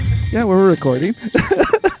Yeah, we're recording.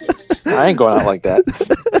 I ain't going out like that.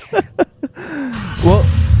 Well,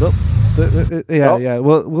 yeah, Oh, yeah.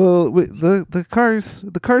 The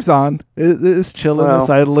car's on. It's chilling. It's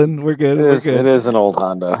well, idling. We're good. it We're is. It good. is an old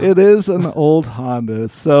Honda. It is an old Honda.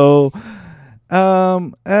 So,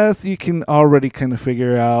 as you can already kind of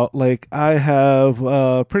figure out, like I have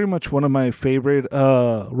pretty much one of my favorite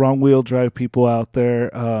wrong wheel drive people out there.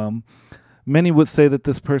 Many would say that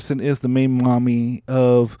this person is the main mommy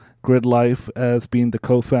of Grid Life as being the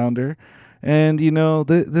co-founder. And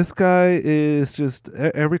this guy is just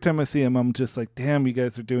every time I see him, I'm just like, damn, you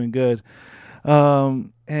guys are doing good.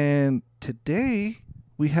 And today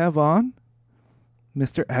we have on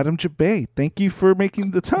Mr. Adam Jabaay. Thank you for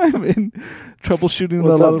making the time and troubleshooting a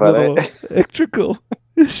What's lot up, of buddy? little electrical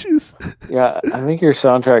issues. Yeah, I think your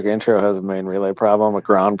soundtrack intro has a main relay problem, a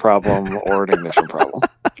ground problem, or an ignition problem.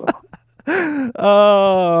 So,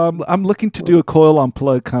 I'm looking to do a coil on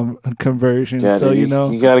plug conversion. yeah, So dude,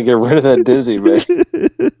 you got to get rid of that dizzy, man.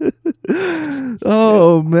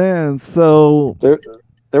 Oh man, so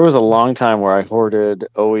There was a long time where I hoarded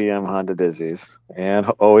OEM Honda Dizzies and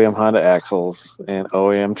OEM Honda axles and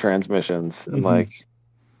OEM transmissions, and like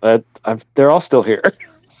that, they're all still here.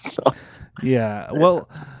 So yeah, well,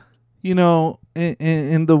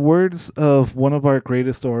 in the words of one of our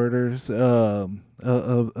greatest orators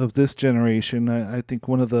of this generation, I think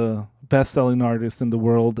one of the best-selling artists in the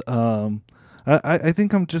world. I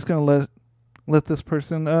think I'm just gonna let this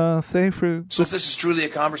person say for. So if this is truly a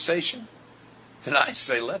conversation, then I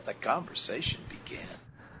say let the conversation begin.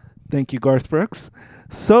 Thank you, Garth Brooks.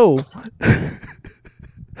 So, I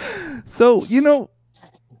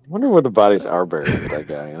wonder where the bodies are buried with that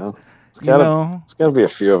guy. There's gotta be a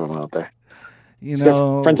few of them out there. He's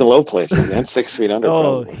got friends in low places and 6 feet under.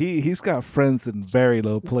 Oh, probably. he's got friends in very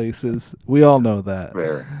low places. We all know that.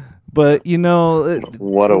 Very. But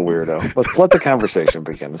what a weirdo. Let's let the conversation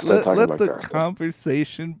begin. Instead of talking about the cars.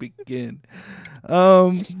 conversation begin.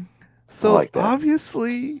 So like that.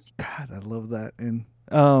 obviously, God, I love that. And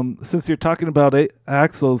since you're talking about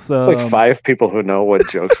axles, It's like 5 people who know what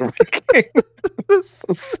jokes we're making. It's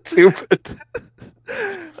so stupid.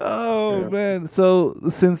 Oh man! So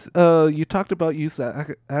since you talked about used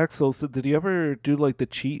axles, did you ever do like the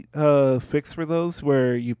cheat fix for those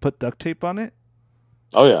where you put duct tape on it?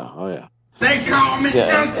 Oh yeah. They call me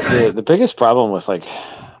The biggest problem with like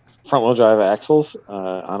front wheel drive axles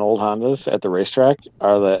on old Hondas at the racetrack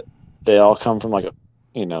are that they all come from like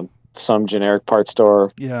some generic part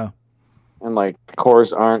store. Yeah. And like the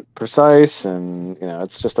cores aren't precise, and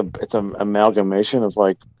it's just it's an amalgamation of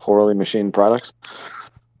like poorly machined products.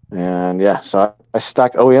 And yeah, so I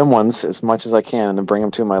stock OEM ones as much as I can, and then bring them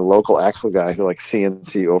to my local axle guy who like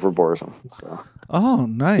CNC overbores them. So oh,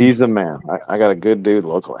 nice. He's the man. I got a good dude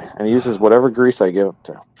locally, and he uses whatever grease I give him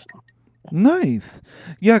to. So. Nice.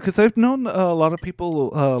 Yeah, because I've known a lot of people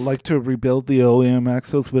like to rebuild the OEM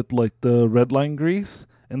axles with like the red line grease,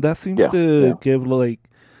 and that seems to give like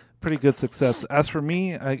pretty good success. As for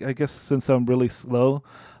me, I guess since I'm really slow,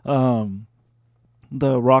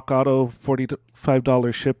 the Rock Auto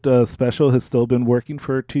 $45 shipped special has still been working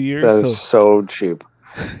for 2 years. That is so cheap.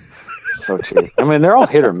 So cheap. I mean, they're all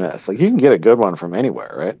hit or miss. Like you can get a good one from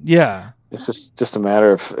anywhere, right? Yeah. It's just a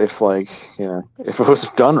matter of if it was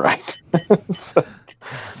done right. So,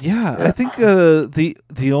 yeah, I think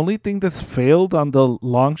the only thing that's failed on the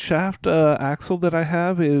long shaft axle that I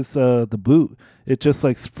have is the boot. It just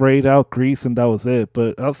like sprayed out grease and that was it.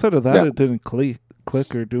 But outside of that, it didn't click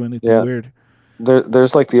or do anything weird.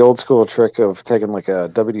 There's like the old school trick of taking like a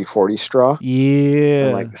WD-40 straw,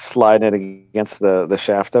 and like sliding it against the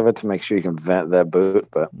shaft of it to make sure you can vent that boot.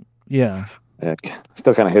 But yeah,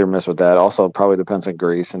 still kind of hit or miss with that. Also, probably depends on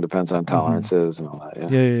grease and depends on tolerances and all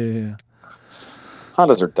that. Yeah.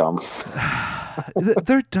 Hondas are dumb.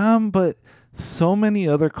 They're dumb, but so many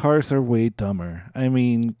other cars are way dumber. I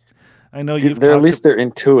mean, I know they're at least they're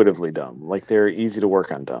intuitively dumb. Like they're easy to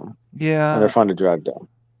work on dumb. Yeah, and they're fun to drive dumb.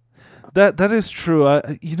 That is true.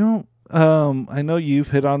 I know you've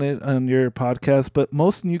hit on it on your podcast, but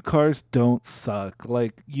most new cars don't suck.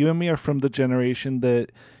 Like you and me are from the generation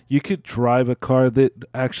that you could drive a car that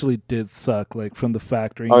actually did suck, like from the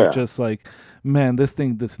factory. And you're just like, man, this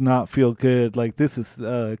thing does not feel good. Like this is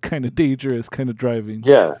kind of dangerous kind of driving.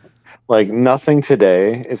 Yeah. Like nothing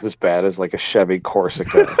today is as bad as like a Chevy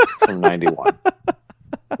Corsica from 91.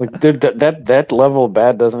 Like that level of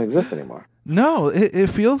bad doesn't exist anymore. No, it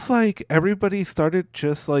feels like everybody started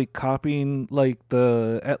just like copying like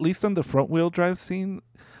at least on the front wheel drive scene,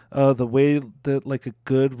 the way that like a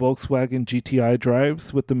good Volkswagen GTI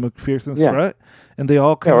drives with the McPherson Yeah. strut, and they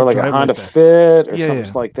all Yeah, kind or of like a drive Honda like that. Fit or Yeah, something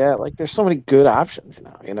yeah, like that. Like there's so many good options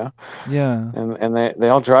now, yeah. and they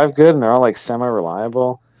all drive good and they're all like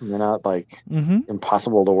semi-reliable and they're not like Mm-hmm.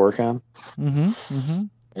 impossible to work on. Mm-hmm. Mm-hmm.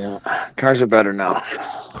 Yeah, cars are better now.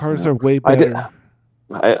 Cars Yeah. are way I did. better.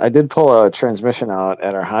 I did pull a transmission out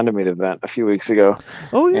at our Honda Meet event a few weeks ago,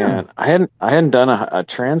 Oh yeah. and I hadn't done a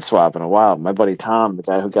trans swap in a while. My buddy Tom, the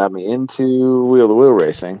guy who got me into wheel-to-wheel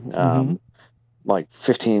racing, Mm-hmm. like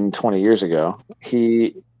 15, 20 years ago,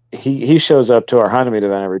 he shows up to our Honda Meet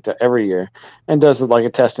event every year and does like a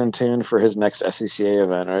test and tune for his next SCCA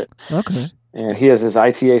event, right? Okay. And he has his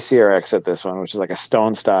ITA CRX at this one, which is like a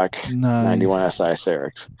stone stock 91 Nice. SI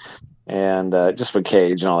CRX, and just with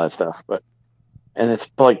cage and all that stuff, and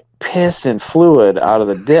it's like piss and fluid out of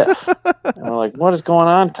the diff. And we're like, what is going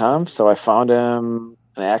on, Tom? So I found him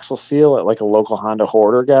an axle seal at like a local Honda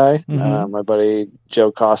hoarder guy. Mm-hmm. My buddy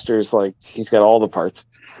Joe Coster's like, he's got all the parts.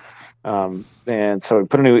 And so we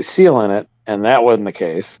put a new seal in it, and that wasn't the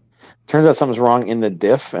case. Turns out something's wrong in the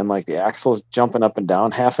diff, and like the axle's jumping up and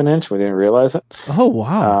down half an inch. We didn't realize it. Oh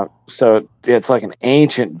wow. So it's like an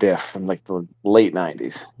ancient diff from like the late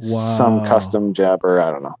 90s. Wow. Some custom jabber,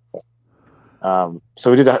 I don't know.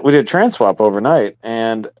 So we did a trans swap overnight,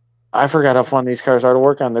 and I forgot how fun these cars are to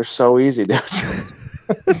work on. They're so easy, dude.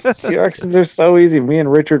 CRXs are so easy. Me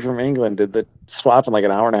and Richard from England did the swap in like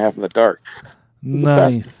an hour and a half in the dark.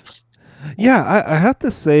 Nice. Yeah, I have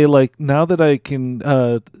to say, like, now that I can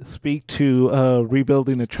speak to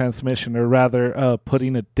rebuilding a transmission, or rather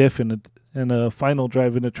putting a diff in a final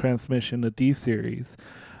drive in a transmission, a D series,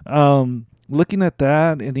 looking at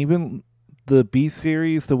that, and even the B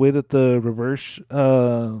series, the way that the reverse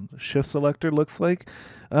shift selector looks like,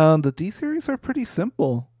 the D series are pretty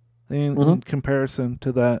simple in comparison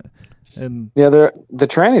to that. And yeah, the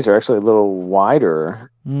trannies are actually a little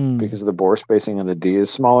wider because of the bore spacing, and the D is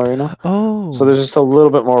smaller, Oh, so there's just a little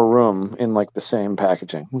bit more room in like the same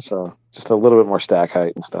packaging. So just a little bit more stack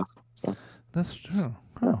height and stuff. So, that's true.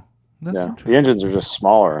 Oh, that's yeah, the engines are just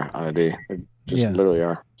smaller on a D. They just literally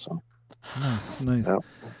are. So nice. Yeah.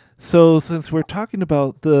 So since we're talking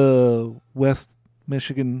about the West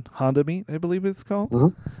Michigan Honda Meet, I believe it's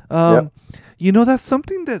called. That's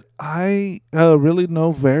something that I really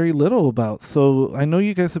know very little about. So I know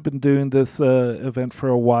you guys have been doing this event for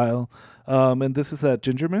a while, and this is at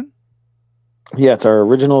Gingerman? Yeah, it's our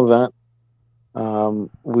original event.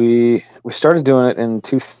 We started doing it in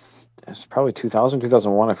it's probably 2000,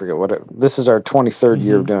 2001, I forget this is our 23rd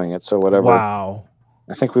year of doing it, so whatever. Wow.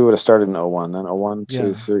 I think we would have started in 01, then 01,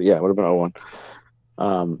 2, 3, it would have been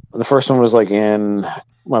 01. The first one was like in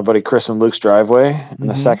my buddy Chris and Luke's driveway, and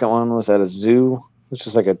the second one was at a zoo, which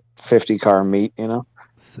is like a 50-car meet,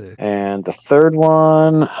 Sick. And the third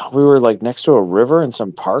one, we were like next to a river in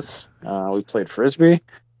some park. We played Frisbee.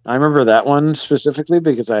 I remember that one specifically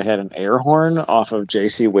because I had an air horn off of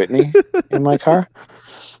J.C. Whitney in my car.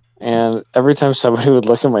 And every time somebody would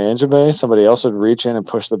look in my engine bay, somebody else would reach in and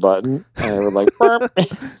push the button, and it would like burp.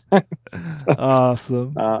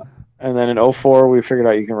 Awesome. And then in 04, we figured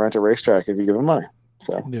out you can rent a racetrack if you give them money.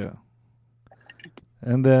 So yeah.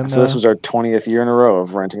 And then so this was our 20th year in a row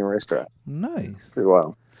of renting a racetrack. Nice. Pretty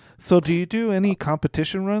wild. So do you do any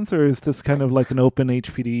competition runs, or is this kind of like an open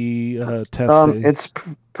HPD test day? It's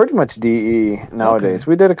pretty much DE nowadays. Okay.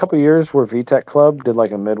 We did a couple of years where VTech Club did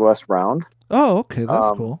like a Midwest round. Oh, okay,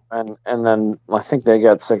 that's cool. And then I think they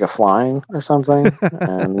got sick of flying or something,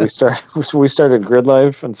 and we started Grid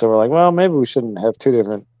Life, and so we're like, well, maybe we shouldn't have two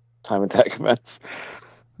different time attack events.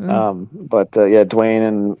 But Dwayne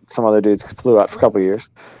and some other dudes flew out for a couple of years.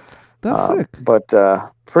 That's sick. But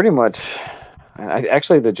pretty much,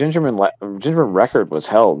 actually, the Gingerman record was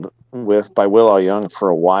held by Will All Young for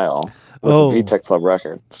a while with the VTech Club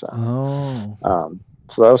record. So,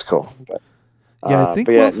 so that was cool. But, I think.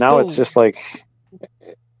 But now it's just like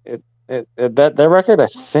that record. I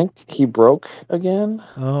think he broke again.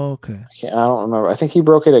 Oh, okay. I don't remember. I think he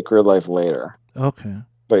broke it at Grid Life later. Okay.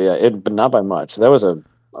 But but not by much. That was a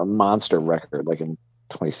monster record, like in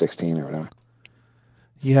 2016 or whatever.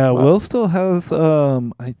 Yeah, Will still has,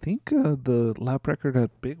 I think, the lap record at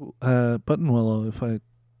Big Button Willow, if I'm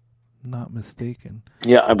not mistaken.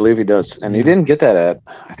 Yeah, I believe he does. And he didn't get that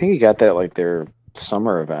I think he got that at like their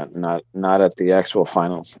summer event, not at the actual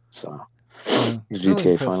finals. So, the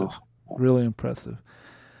GTA finals. Really impressive.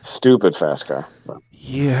 Stupid fast car. But.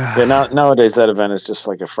 Yeah. Nowadays, that event is just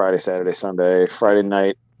like a Friday, Saturday, Sunday. Friday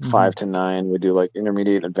night, 5 to 9, we do like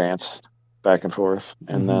intermediate, advanced, back and forth.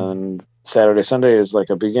 And then Saturday, Sunday is like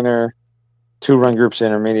a beginner, 2 run groups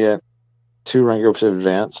intermediate, 2 run groups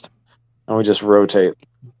advanced, and we just rotate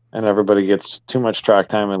and everybody gets too much track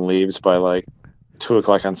time and leaves by like 2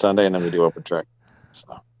 o'clock on Sunday, and then we do open track.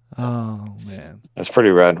 So Oh man, it's pretty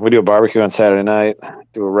rad. We do a barbecue on Saturday night,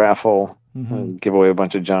 do a raffle, and give away a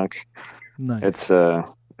bunch of junk. nice.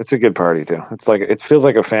 It's a good party too. It's like it feels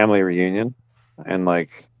like a family reunion, and like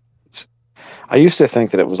I used to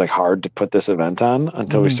think that it was like hard to put this event on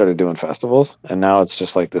until we started doing festivals, and now it's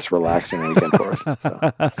just like this relaxing weekend for us.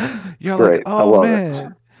 So You're great. like, I oh love man,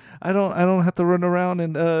 it. I don't have to run around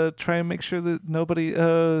and try and make sure that nobody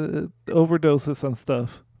overdoses on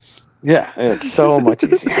stuff. Yeah, it's so much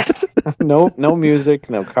easier. No music,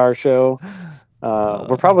 no car show.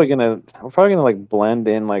 We're probably gonna like blend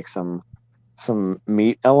in like some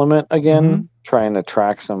meat element again, trying to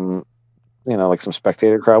attract some like some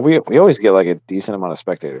spectator crowd. We always get like a decent amount of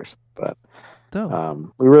spectators, but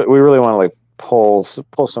Dope. we really want to like pull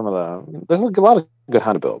some of the. There's like a lot of good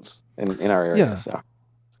Honda builds in our area. Yeah. So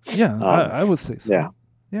Yeah, I would say so. yeah,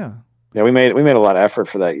 Yeah. we made a lot of effort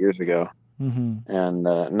for that years ago, Mm-hmm. and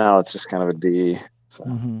now it's just kind of a D. So,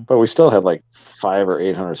 Mm-hmm. but we still had like 500 or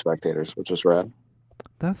 800 spectators, which was rad.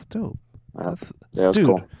 That's dope. That's Yeah, it was dude.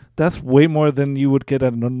 cool. That's way more than you would get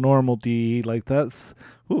at a normal DE. Like that's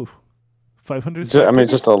 500. I mean,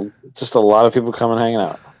 just a lot of people coming hanging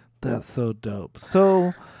out. That's so dope.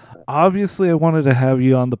 So obviously, I wanted to have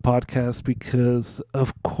you on the podcast because,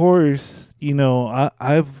 of course,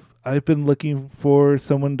 I've been looking for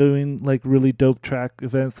someone doing like really dope track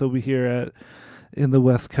events over here in the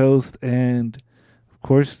West Coast, and of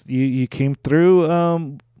course, you came through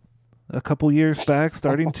a couple years back,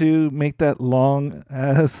 starting to make that long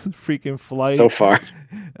ass freaking flight. So far.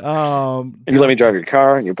 And you let me drive your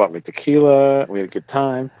car, and you bought me tequila. We had a good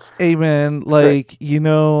time. Amen. Like,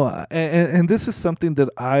 and this is something that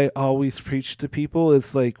I always preach to people.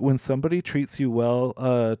 It's like when somebody treats you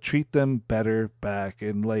well, treat them better back.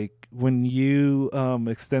 And like when you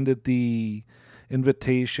extended the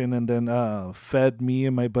invitation and then fed me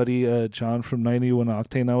and my buddy John from 91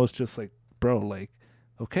 Octane, I was just like, bro, like,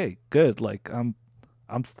 okay, good. Like I'm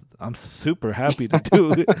super happy to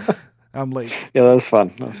do it. I'm like, yeah, that was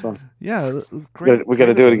fun. Yeah, great. We got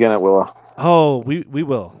to do it again at Willow. Oh, we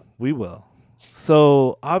will.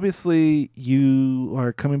 So obviously you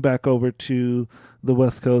are coming back over to the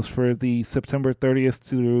West Coast for the September 30th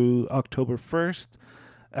through October 1st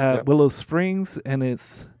at Willow Springs, and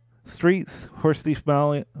it's Streets, Horse Thief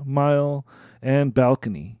Mile, and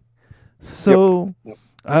Balcony. So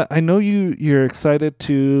I know you're excited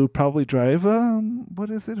to probably drive what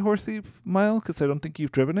is it, Horse Thief Mile? Because I don't think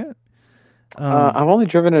you've driven it. I've only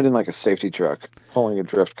driven it in like a safety truck, pulling a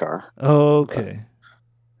drift car. Okay.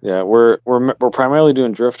 But, yeah, we're primarily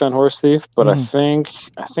doing drift on Horse Thief, but I think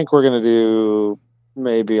we're gonna do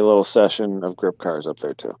maybe a little session of grip cars up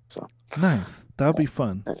there too. So nice, that'll be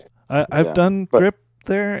fun. I've done grip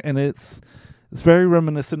there, and it's very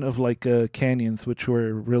reminiscent of like canyons, which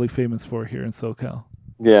we're really famous for here in SoCal.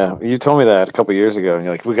 Yeah, you told me that a couple of years ago, and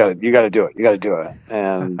you're like, you got to do it,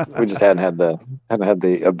 and we just hadn't had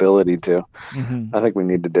the ability to. Mm-hmm. I think we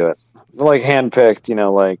need to do it, like handpicked,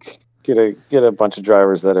 like get a bunch of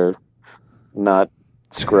drivers that are not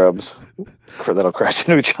scrubs that'll crash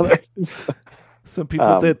into each other. Some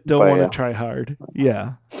people that don't want to try hard.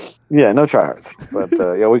 Yeah, no tryhards.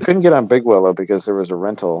 But we couldn't get on Big Willow because there was a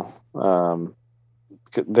rental.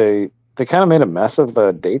 They kind of made a mess of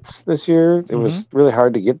the dates this year. It was really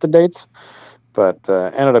hard to get the dates, but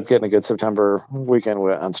ended up getting a good September weekend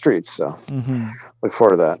on Streets. So look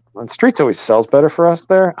forward to that. And Streets always sells better for us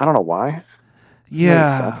there. I don't know why.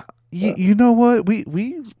 Yeah, you know what?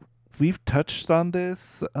 We've touched on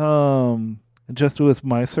this just with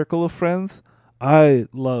my circle of friends. I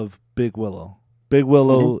love Big Willow. Big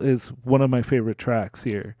Willow is one of my favorite tracks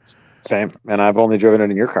here. Same, and I've only driven it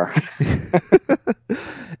in your car.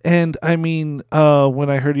 And I mean, when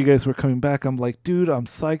I heard you guys were coming back, I'm like, dude, I'm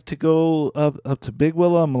psyched to go up to Big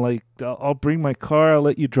Willow. I'm like, I'll bring my car. I'll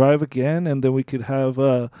let you drive again, and then we could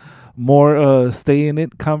have more stay in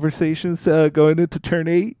it conversations going into turn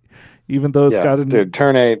 8. Even though it's got dude,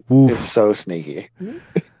 turn 8 is so sneaky.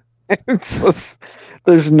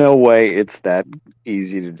 There's no way it's that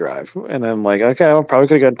easy to drive. And I'm like, okay, I probably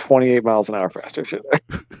could have gone 28 miles an hour faster, should I?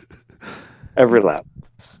 Every lap.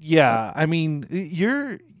 Yeah, I mean,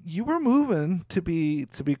 you were moving to be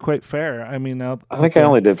quite fair. I mean, I think I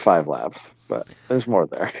only did 5 laps, but there's more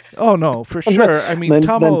there. Oh no, for sure. I mean, then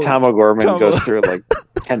Tomo Gorman goes through it like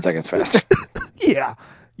 10 seconds faster.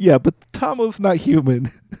 Yeah, but Tomo's not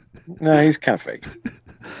human. No, he's kind of fake.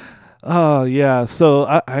 Oh, yeah. So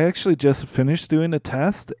I actually just finished doing a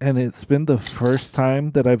test, and it's been the first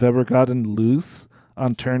time that I've ever gotten loose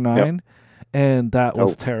on turn 9, and that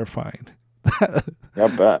was terrifying. I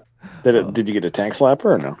bet. Did you get a tank slapper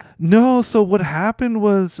or no? No, so what happened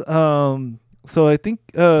was, so I think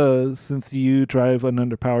since you drive an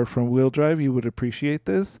underpowered front wheel drive, you would appreciate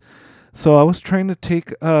this. So I was trying to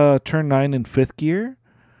take turn 9 in fifth gear,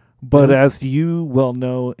 but Mhm. as you well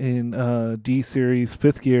know, in D series,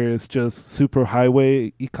 fifth gear is just super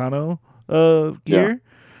highway econo Yeah. gear.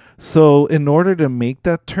 So in order to make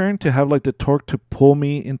that turn, to have like the torque to pull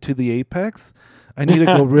me into the apex, I need to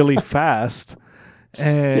go really fast. Yeah.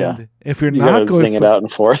 And if you're You not gotta going zing it out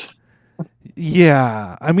and forth.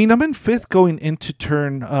 yeah, I mean I'm in fifth going into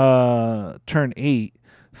turn 8,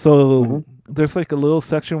 so Mhm. there's like a little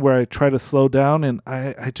section where I try to slow down and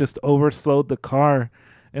I just overslowed the car,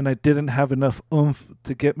 and I didn't have enough oomph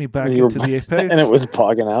to get me back You into were, the and it apex. was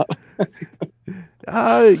bogging out.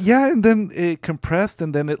 Yeah, and then it compressed,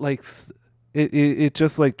 and then it like it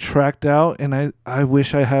just like tracked out, and I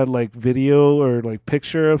wish I had like video or like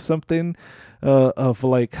picture of something of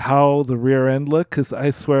like how the rear end looked, because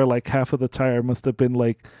I swear like half of the tire must have been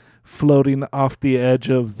like floating off the edge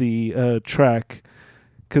of the track,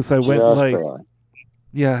 because I went Just like, barely.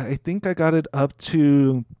 yeah, I think I got it up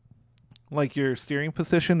to like your steering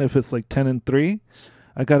position if it's like 10 and 3.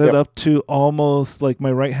 I got it Yep. up to almost like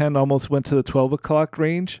my right hand almost went to the 12 o'clock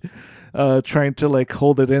range, trying to like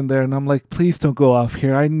hold it in there. And I'm like, please don't go off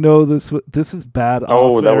here. I know this is bad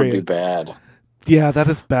Oh, off that would be area. bad. Yeah, that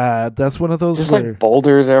is bad. That's one of those There's like where,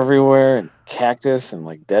 boulders everywhere and cactus and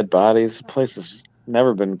like dead bodies. The place has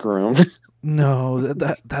never been groomed. no,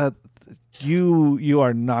 that you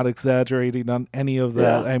are not exaggerating on any of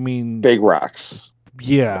that. Yeah. I mean, Big rocks.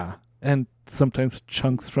 yeah. And sometimes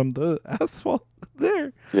chunks from the asphalt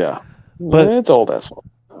there. Yeah. But It's old asphalt.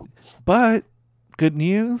 But good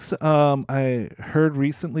news. I heard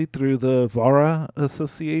recently through the VARA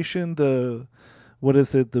Association, the what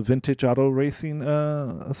is it, the Vintage Auto Racing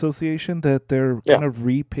Association, that they're Yeah. gonna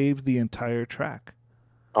repave the entire track.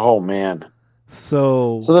 Oh man.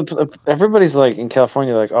 So So everybody's like in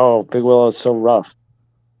California, like, oh, Big Willow is so rough,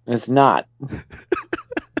 and it's not.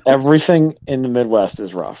 Everything in the Midwest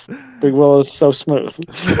is rough. Big Willow is so smooth.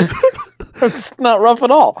 It's not rough at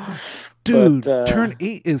all. dude, But, turn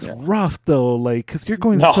 8 is yeah. rough though, like because you're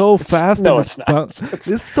going No, so it's- fast. no, and it's not.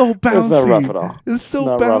 It's so bouncy. It's not rough at all. It's so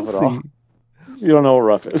Not rough at all. bouncy. You don't know what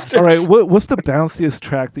rough is. All right, what's the bounciest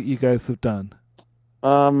track that you guys have done?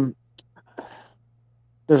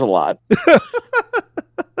 There's a lot.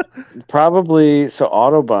 Probably so.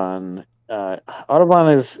 Autobahn.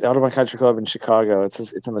 Autobahn is Autobahn Country Club in Chicago. It's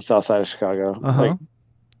in the south side of Chicago, Uh-huh.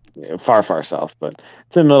 like far south, but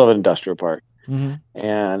it's in the middle of an industrial park. Mm-hmm.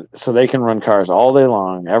 And so they can run cars all day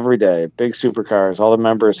long, every day, big supercars. All the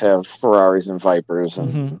members have Ferraris and Vipers and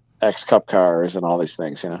Mhm. X-Cup cars and all these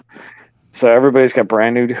things, So everybody's got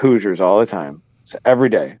brand new Hoosiers all the time. So every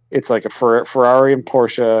day, it's like a Ferrari and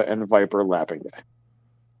Porsche and Viper lapping day.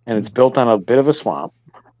 And it's built on a bit of a swamp.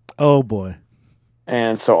 Oh boy.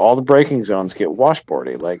 And so all the braking zones get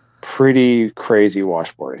washboardy, like pretty crazy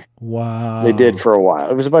washboardy. Wow. They did for a while.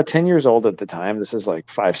 It was about 10 years old at the time. This is like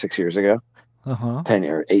 5-6 years ago.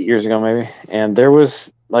 8 years ago maybe. And there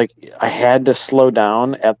was like I had to slow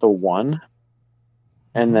down at the 1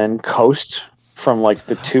 and then coast from like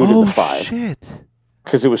the 2 to the 5 shit.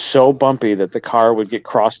 because it was so bumpy that the car would get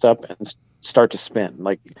crossed up and start to spin.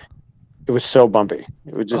 Like it was so bumpy.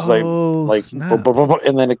 It would just snap.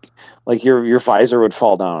 and then like your visor would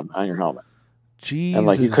fall down on your helmet. Jesus. And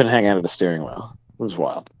like you couldn't hang onto the steering wheel. It was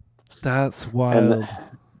wild. That's wild. And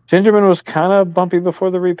Gingerman was kind of bumpy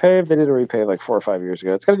before the repave. They did a repave like 4 or 5 years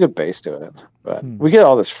ago. It's got a good base to it, but we get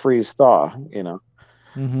all this freeze thaw,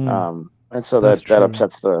 Mhm. and so That's that true.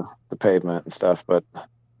 upsets the pavement and stuff. But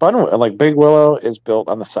like Big Willow is built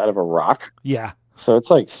on the side of a rock, Yeah. so it's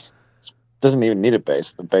like it doesn't even need a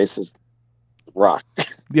base. The base is rock.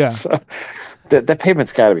 Yeah. So that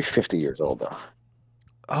pavement's got to be 50 years old though.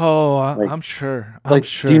 Oh, Like- I'm sure. Like, I'm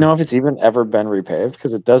sure. do you know if it's even ever been repaved?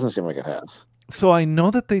 Because it doesn't seem like it has. So I know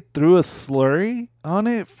that they threw a slurry on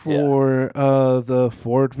it for the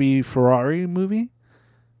Ford v Ferrari movie.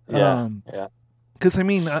 Yeah, Because I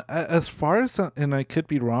mean, as far as and I could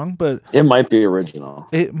be wrong, but it might be original.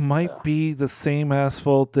 it might be the same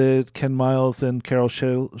asphalt that Ken Miles and Carol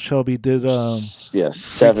Shelby did.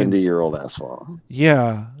 70-year-old asphalt.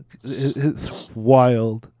 Yeah, it's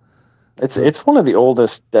wild. It's one of the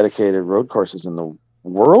oldest dedicated road courses in the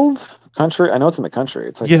world. Country. I know it's in the country.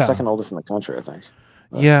 It's like the second oldest in the country, I think.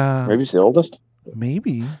 Yeah. Maybe it's the oldest.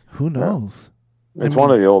 Maybe. Who knows? It's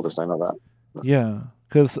one of the oldest. I know that. Yeah.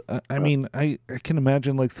 Because, I mean, I can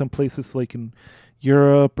imagine like some places like in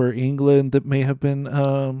Europe or England that may have been.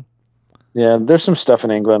 Yeah, there's some stuff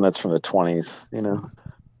in England that's from the 20s,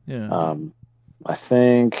 Yeah. I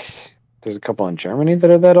think there's a couple in Germany that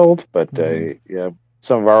are that old, but yeah,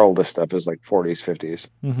 some of our oldest stuff is like 40s, 50s.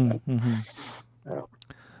 Yeah.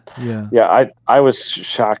 Yeah. Yeah, I was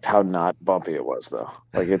shocked how not bumpy it was, though.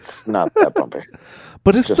 Like, it's not that bumpy.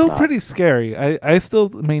 But It's it's just still not. pretty scary. I still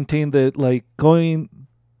maintain that like going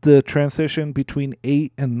the transition between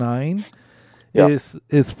 8 and 9 Yeah,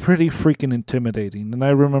 is pretty freaking intimidating. And I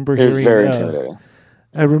remember it was hearing very intimidating.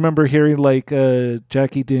 like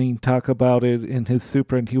Jackie Dean talk about it in his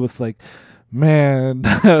Supra, and he was like, "Man,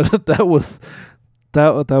 that was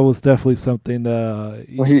that was definitely something."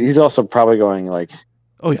 Well, he's also probably going like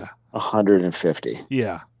Oh yeah, 150.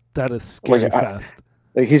 yeah, that is scary fast.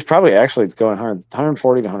 Like he's probably actually going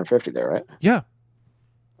 140 to 150 there, right? Yeah,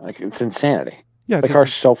 Like, it's insanity. yeah, The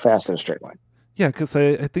car's so fast in a straight line. yeah, because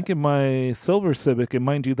I think in my Silver Civic, and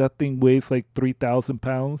mind you, that thing weighs like 3,000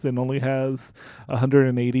 pounds and only has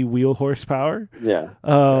 180 wheel horsepower. Yeah.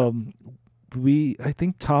 I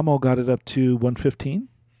think Tomo got it up to 115.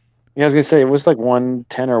 Yeah, I was gonna say it was like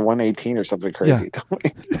 110 or 118 or something crazy. Yeah.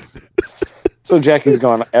 So Jackie's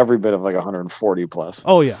gone every bit of like 140 plus.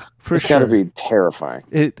 Oh yeah, for it's sure. It's got to be terrifying.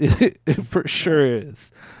 It for sure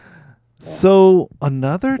is. Yeah. So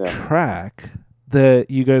another track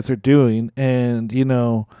that you guys are doing, and you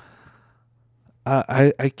know,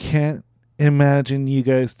 I can't imagine you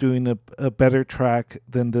guys doing a better track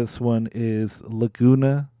than this one is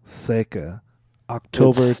Laguna Seca,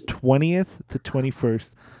 October 20th to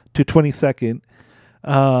 21st to 22nd.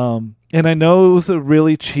 And I know it was a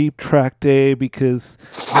really cheap track day because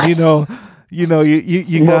you got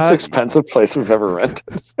the most expensive place we've ever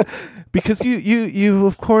rented. Because you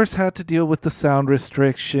of course had to deal with the sound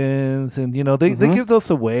restrictions, and you know they give those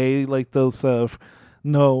away, like those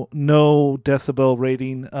no decibel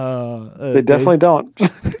rating. They definitely don't.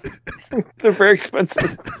 They're very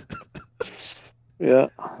expensive. Yeah.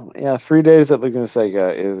 3 days at Laguna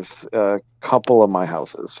Seca is a couple of my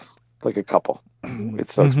houses, like a couple.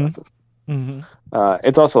 It's so expensive.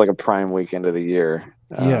 It's also like a prime weekend of the year.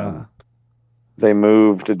 They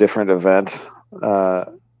moved a different event.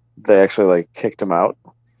 They actually like kicked them out,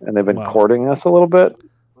 and they've been courting us a little bit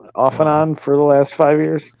off and on for the last 5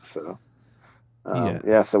 years. So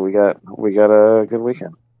so we got a good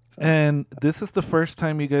weekend. And this is the first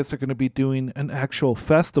time you guys are going to be doing an actual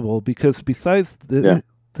festival, because besides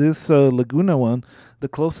this Laguna one, the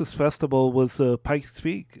closest festival was Pikes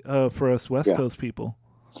Peak for us West Coast people.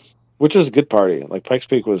 Which is a good party. Like, Pikes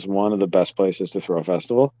Peak was one of the best places to throw a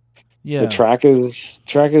festival. Yeah. The track is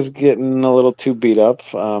getting a little too beat up.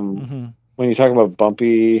 When you talk about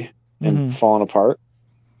bumpy and falling apart,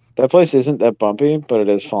 that place isn't that bumpy, but it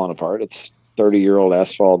is falling apart. It's 30-year-old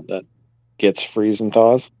asphalt that gets freeze and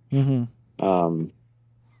thaws.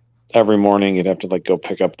 Every morning you'd have to like go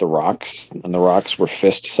pick up the rocks, and the rocks were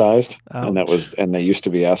fist sized. Ouch. and they used to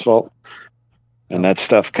be asphalt. And that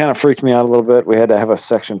stuff kind of freaked me out a little bit. We had to have a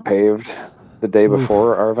section paved the day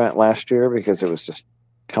before our event last year because it was just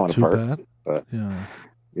coming apart. Bad. But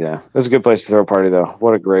yeah, it was a good place to throw a party, though.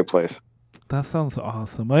 What a great place. That sounds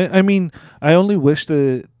awesome. I mean, I only wish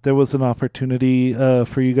that there was an opportunity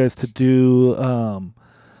for you guys to do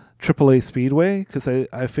AAA Speedway, because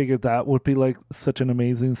I figured that would be like such an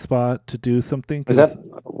amazing spot to do something. Is that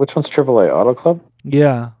which one's AAA Auto Club?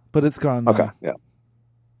 Yeah, but it's gone now. Okay,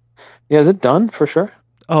 yeah, is it done for sure?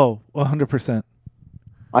 Oh, 100%.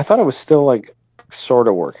 I thought it was still like sort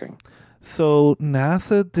of working. So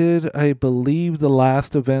NASA did, I believe, the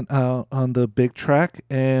last event out on the big track,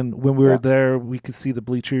 and when we were there, we could see the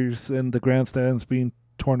bleachers and the grandstands being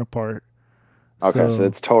torn apart. Okay, so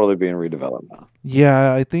it's totally being redeveloped now.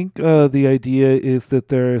 Yeah, I think the idea is that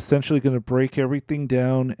they're essentially going to break everything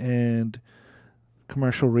down and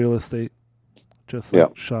commercial real estate, just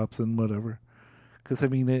like shops and whatever. Because I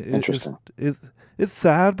mean, it's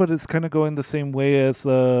sad, but it's kind of going the same way as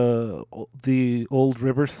the old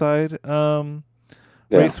Riverside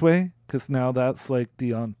Raceway. Because now that's like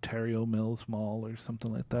the Ontario Mills Mall or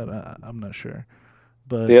something like that. I'm not sure.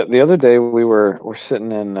 But the other day we were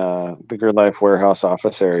sitting in the Grid Life warehouse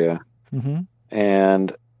office area,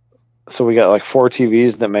 and so we got like 4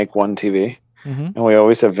 TVs that make one TV, and we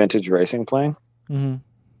always have vintage racing playing. And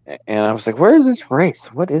I was like, "Where is this race?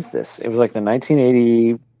 What is this?" It was like the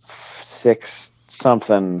 1986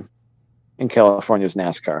 something in California's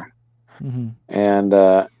NASCAR, and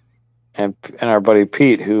our buddy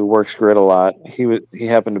Pete, who works Grid a lot, he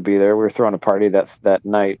happened to be there. We were throwing a party that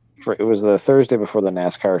night. It was the Thursday before the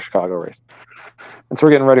NASCAR Chicago race. And so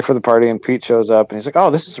we're getting ready for the party, and Pete shows up, and he's like,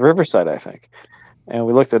 "Oh, this is Riverside, I think." And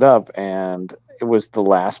we looked it up, and it was the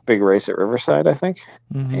last big race at Riverside, I think.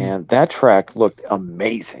 And that track looked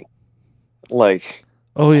amazing. Like,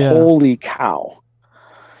 Oh yeah. Holy cow!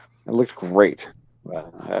 It looked great.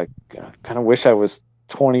 I kind of wish I was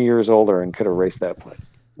 20 years older and could have raced that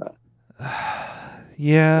place.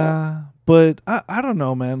 Yeah, but I don't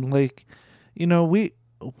know, man. Like,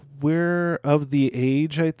 we're of the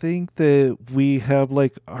age, I think, that we have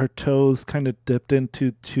like our toes kind of dipped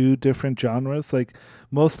into two different genres. Like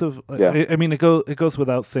most of, Yeah. I mean, it goes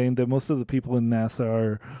without saying that most of the people in NASA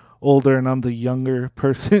are older, and I'm the younger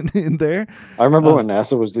person in there. I remember when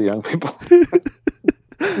NASA was the young people.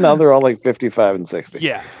 Now they're all like 55 and 60.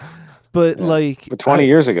 Yeah, but like, but 20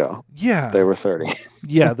 years ago, yeah, they were 30.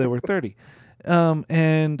 Yeah, they were 30.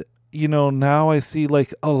 And now I see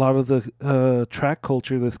like a lot of the track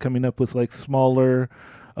culture that's coming up with like smaller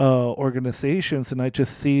organizations, and I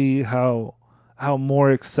just see how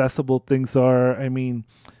more accessible things are. I mean,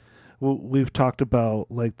 we've talked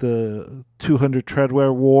about like the 200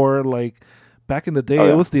 treadwear war. Like back in the day,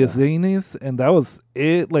 it was the Azanis, and that was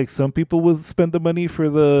it. Like some people would spend the money for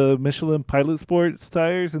the Michelin Pilot Sports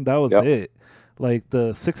tires, and that was it. Like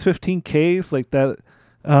the 615Ks, like that.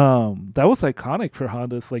 That was iconic for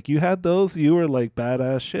Hondas. Like you had those, you were like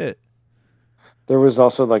badass shit. There was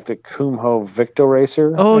also like the Kumho Victor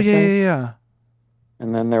Racer. Oh yeah.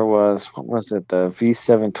 And then there was, what was it, the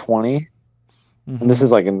V720? And this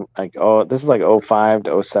is like this is like 05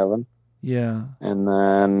 to 07. Yeah. And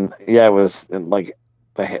then it was like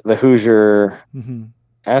the Hoosier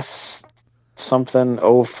S something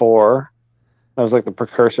 04. That was like the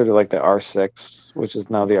precursor to like the R6, which is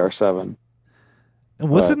now the R7. And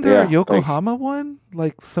wasn't there a Yokohama one?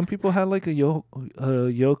 Like some people had like a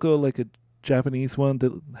Yoko, like a Japanese one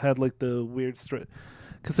that had like the weird strip.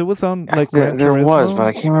 Because it was on like there was, but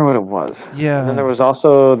I can't remember what it was. Yeah. And then there was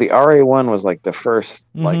also the RA1 was like the first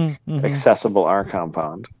accessible R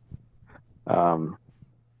compound. When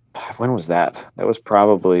was that? That was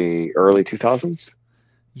probably early 2000s.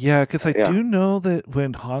 Yeah, because I do know that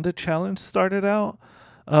when Honda Challenge started out,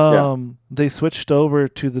 they switched over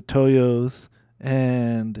to the Toyos,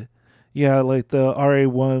 and like the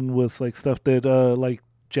RA1 was like stuff that like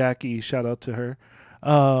Jackie, shout out to her,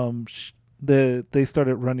 they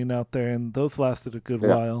started running out there, and those lasted a good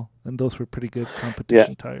while, and those were pretty good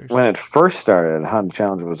competition tires. When it first started, Honda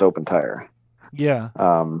Challenge was open tire. Yeah.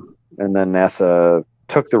 And then NASA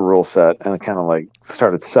took the rule set and kind of like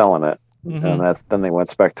started selling it, and then they went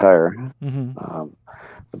spec tire.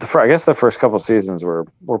 But I guess the first couple seasons were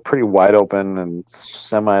pretty wide open and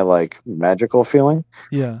semi like magical feeling.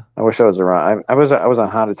 Yeah. I wish I was around. I was on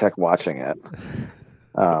Honda Tech watching it.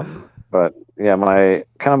 But yeah, my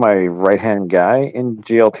right hand guy in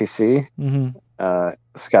GLTC,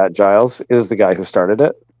 Scott Giles, is the guy who started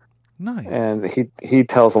it. Nice. And he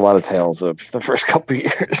tells a lot of tales of the first couple of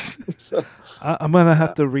years. So, I'm gonna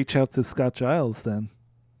have to reach out to Scott Giles then.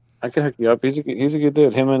 I can hook you up. He's a good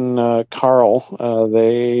dude. Him and Carl,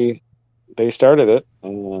 they started it,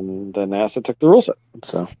 and then NASA took the rule set.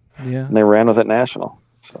 So and they ran with it national.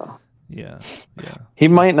 So yeah. He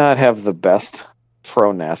might not have the best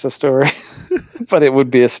pro NASA story, but it would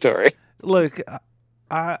be a story. Look,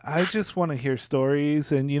 I just want to hear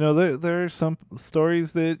stories, and there are some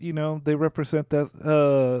stories that they represent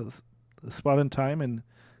that spot in time, and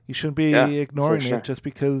you shouldn't be ignoring it just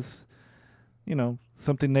because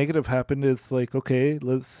something negative happened. It's like, okay,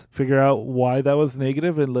 let's figure out why that was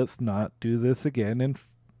negative, and let's not do this again. And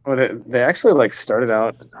they actually like started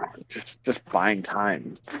out just buying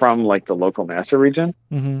time from like the local NASA region,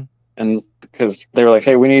 and because they were like,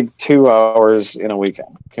 hey, we need 2 hours in a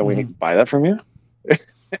weekend. Can we buy that from you?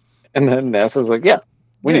 And then NASA was like, yeah,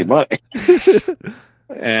 we need money.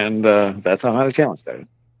 And that's how Honda Challenge started.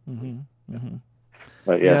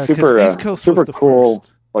 But super cool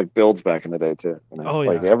first. Like builds back in the day too.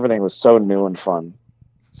 Like everything was so new and fun.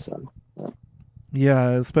 So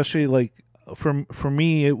especially like for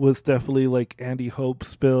me, it was definitely like Andy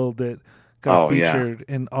Hope's build that got featured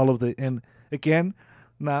in all of the. And again,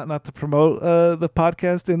 not to promote the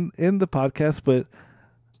podcast in the podcast, but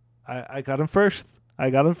I got him first. I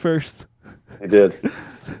did.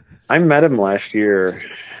 I met him last year.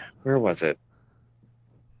 Where was it?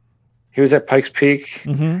 He was at Pikes Peak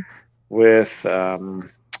with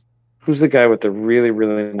who's the guy with the really,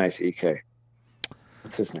 really nice EK?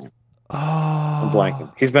 What's his name? Oh, I'm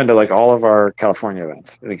blanking. He's been to like all of our California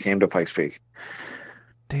events, and he came to Pikes Peak.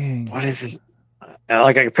 Dang. What is his?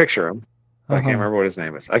 Like I can picture him. I can't remember what his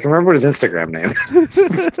name is. I can remember what his Instagram name is.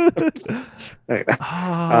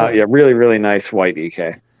 Really, really nice white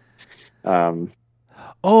EK.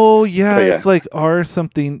 It's like R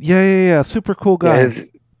something. Yeah. Super cool guy.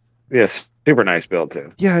 Super nice build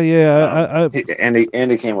too. Yeah.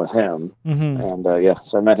 Andy came with him, and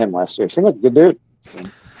so I met him last year. Seemed like a good dude. So,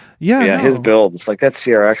 Yeah, yeah, his no. build, it's like that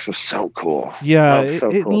CRX was so cool. Yeah, That was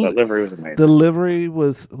so cool. That livery was the amazing. livery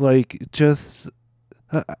was like just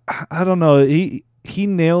I don't know. He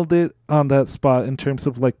nailed it on that spot in terms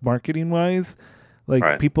of like marketing wise. Like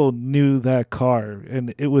Right. people knew that car,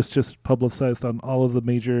 and it was just publicized on all of the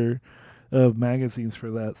major magazines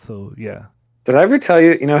for that. So yeah. Did I ever tell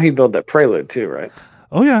you, he built that Prelude too, right?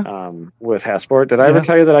 Oh yeah. With Hasport. Did I ever Yeah.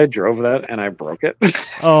 tell you that I drove that and I broke it?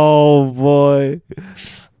 Oh boy.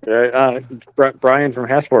 Brian from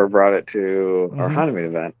Hasport brought it to our Mhm. Hanuman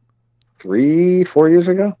event 4 years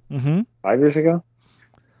ago, Mhm. 5 years ago.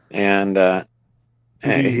 And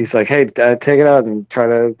Did he? he's like, hey, take it out and try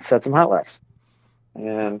to set some hot laps.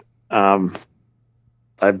 And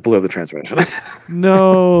I blew the transmission.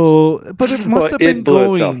 No, but it must Well, have it been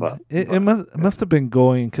blew itself going. up. It must have been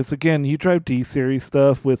going because again, you drive D series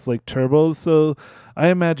stuff with like turbos, so I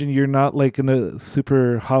imagine you're not like in a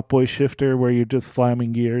super hot boy shifter where you're just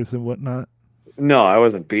slamming gears and whatnot. No, I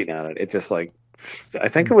wasn't beating on it. It just like, I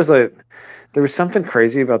think it was like, there was something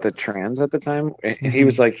crazy about the trans at the time. And he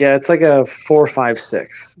was like, yeah, it's like a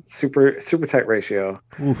 4-5-6, super tight ratio.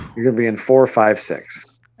 Oof. You're going to be in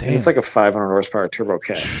 4-5-6. And it's Damn. like a 500 horsepower turbo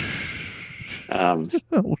K. Oh,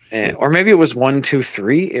 Or maybe it was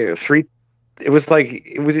 1-2-3, 3.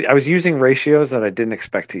 I was using ratios that I didn't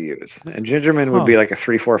expect to use. And Gingerman would be like a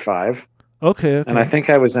 3-4-5. Okay. And I think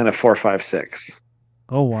I was in a 4-5-6.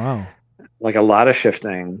 Oh wow. Like a lot of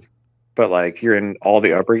shifting, but like you're in all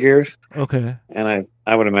the upper gears. Okay. And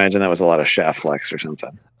I would imagine that was a lot of shaft flex or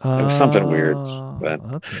something. It was something weird. But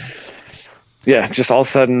Okay. yeah, just all of a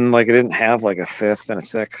sudden, like it didn't have like a fifth and a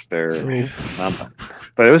sixth or something.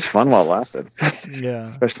 But it was fun while it lasted. Yeah.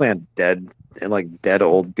 Especially on dead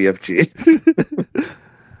old BFGs.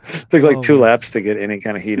 Took like 2 laps to get any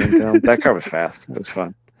kind of heat into them. That car was fast. It was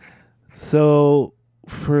fun. So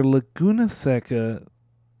for Laguna Seca,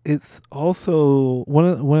 it's also one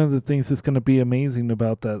of the things that's going to be amazing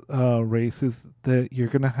about that race is that you're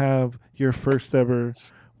going to have your first ever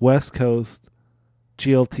West Coast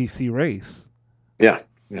GLTC race. Yeah.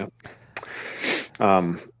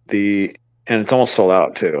 And it's almost sold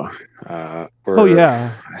out too. Oh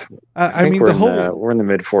yeah, I mean we're in the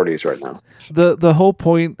mid 40s right now. The whole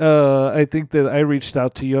point, I think that I reached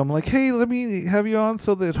out to you. I'm like, hey, let me have you on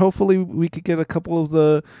so that hopefully we could get a couple of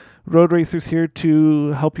the road racers here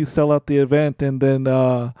to help you sell out the event, and then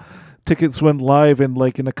tickets went live, and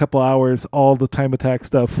like in a couple hours, all the time attack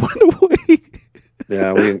stuff went away.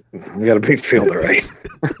 Yeah, we got a big field already.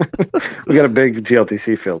 We got a big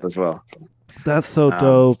GLTC field as well. So. That's so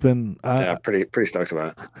dope, and yeah, pretty stoked about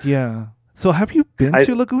it. Yeah. So, have you been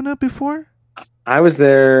to Laguna before? I was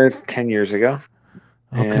there 10 years ago,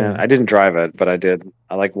 okay. And I didn't drive it, but I did.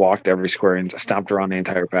 I like walked every square and stomped around the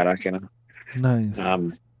entire paddock. Nice.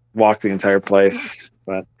 Walked the entire place.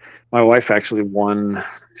 But my wife actually won.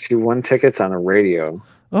 She won tickets on the radio.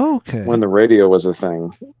 Oh, okay. When the radio was a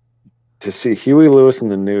thing, to see Huey Lewis in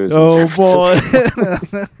the news. Oh boy.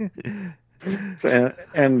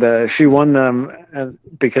 And she won them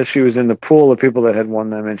because she was in the pool of people that had won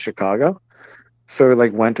them in Chicago. So we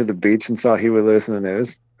went to the beach and saw Huey Lewis in the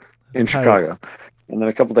news in Chicago. And then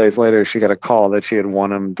a couple days later, she got a call that she had won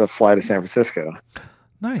them to fly to San Francisco.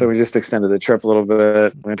 Nice. So we just extended the trip a little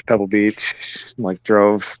bit. Went to Pebble Beach,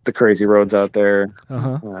 drove the crazy roads out there.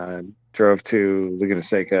 Drove to Laguna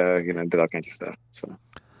Seca, did all kinds of stuff. So,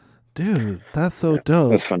 dude, that's so dope.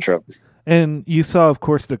 It was a fun trip. And you saw, of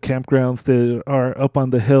course, the campgrounds that are up on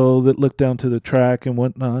the hill that look down to the track and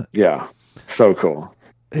whatnot. Yeah, so cool.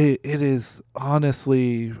 It is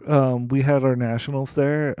honestly, we had our nationals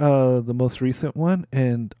there, the most recent one,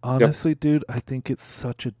 and honestly, dude, I think it's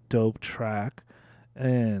such a dope track.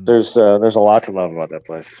 And there's a lot to love about that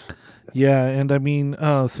place. Yeah, and I mean,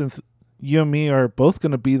 since you and me are both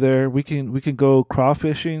going to be there, we can go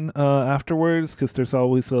crawfishing afterwards because there's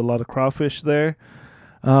always a lot of crawfish there.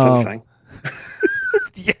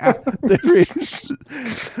 Yeah, there is.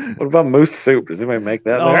 What about moose soup? Does anybody make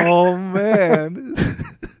that there? Oh man!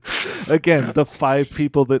 Again, the 5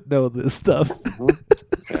 people that know this stuff.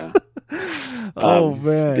 Yeah. Oh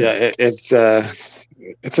man. Yeah, it's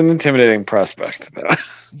an intimidating prospect, though.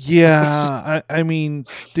 Yeah, I mean,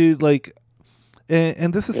 dude,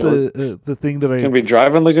 and this is the thing that You're gonna be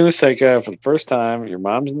driving Laguna Seca for the first time. Your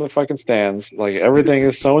mom's in the fucking stands. Everything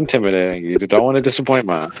is so intimidating. You don't want to disappoint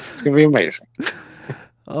mom. It's gonna be amazing.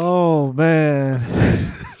 Oh man.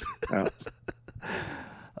 Yeah.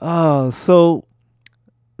 So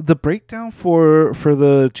the breakdown for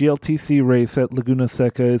the GLTC race at Laguna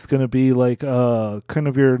Seca is going to be kind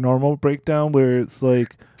of your normal breakdown where it's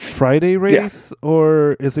Friday race,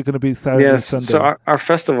 or is it going to be Saturday Yes. Sunday? So our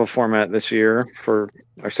festival format this year for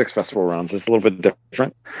our 6 festival rounds is a little bit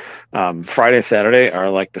different. Friday, Saturday are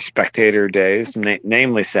like the spectator days,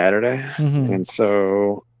 namely Saturday. And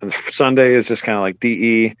so Sunday is just kind of like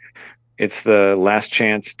DE. It's the last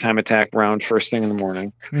chance time attack round first thing in the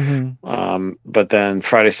morning. But then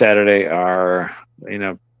Friday, Saturday are,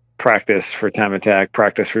 practice for time attack,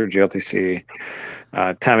 practice for GLTC,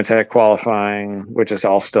 time attack qualifying, which is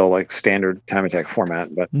all still like standard time attack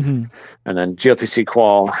format. But and then GLTC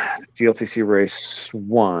qual, GLTC race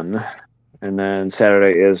 1, and then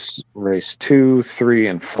Saturday is race 2, 3,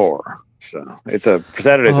 and 4. So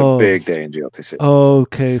Saturday's a big day in GLTC.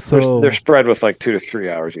 Okay, so they're spread with like 2 to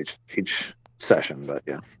 3 hours each session, but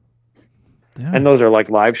yeah. And those are like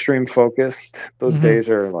live stream focused. Those days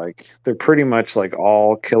are like, they're pretty much like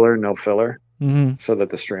all killer, no filler, so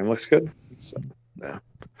that the stream looks good. So yeah,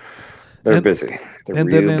 they're busy. They're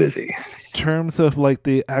real busy. In terms of like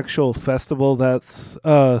the actual festival, that's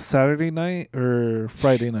Saturday night or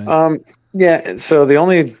Friday night? Yeah. So the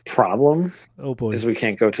only problem is we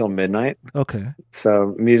can't go till midnight. Okay.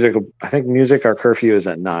 So I think our curfew is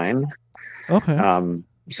at 9. Okay.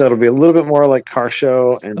 So it'll be a little bit more like car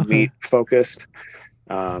show and meat focused.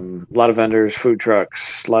 A lot of vendors, food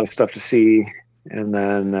trucks, a lot of stuff to see, and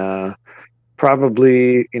then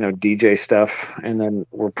probably DJ stuff. And then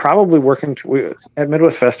we're probably working at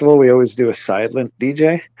Midwest Festival. We always do a silent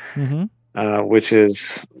DJ, which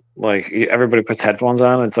is like everybody puts headphones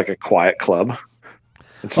on. And it's like a quiet club.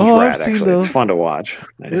 It's rad, actually. It's fun to watch.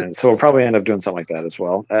 And so we'll probably end up doing something like that as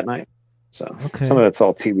well at night. So some of that's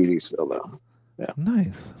all TBD still, though. Yeah.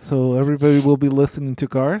 Nice. So everybody will be listening to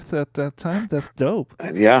Garth at that time. That's dope.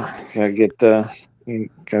 Yeah, gotta get the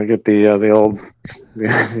old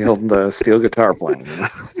steel guitar playing.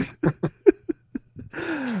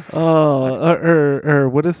 Or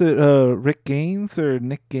what is it? Rick Gaines or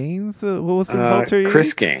Nick Gaines? What was his alter ego?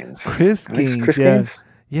 Chris Gaines. Chris Gaines.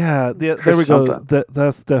 Yeah, there we go.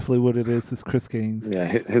 That's definitely what it is. It's Chris Gaines. Yeah,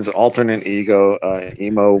 his alternate ego,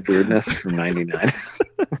 emo weirdness from '99.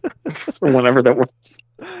 Whenever that was.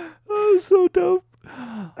 Oh, so dope.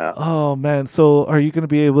 Oh man, so are you going to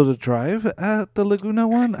be able to drive at the Laguna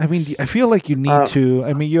one? I mean, I feel like you need to.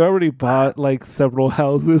 I mean, you already bought like several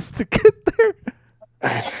houses to get there.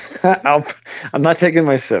 I'm not taking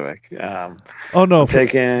my Civic. Oh no, we're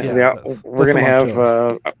gonna have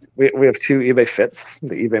we have 2 eBay Fits,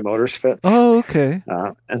 the eBay Motors Fits. Oh, okay.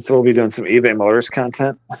 And so we'll be doing some eBay Motors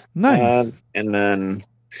content. Nice. And then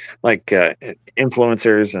like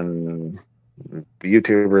influencers and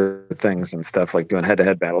YouTuber things and stuff, like doing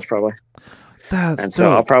head-to-head battles probably.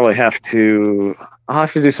 So I'll probably have to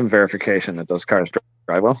do some verification that those cars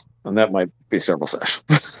drive well, and that might be several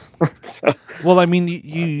sessions. Well, I mean,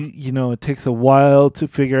 you it takes a while to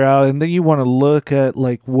figure out, and then you want to look at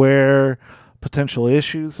like where potential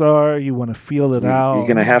issues are. You want to feel it out. You're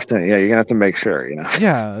gonna have to make sure.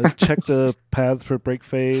 Yeah, check the paths for brake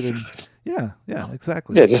fade, and yeah,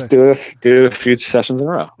 exactly. Yeah, just do a few sessions in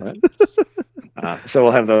a row, right? So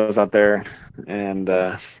we'll have those out there, and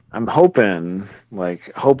I'm hoping,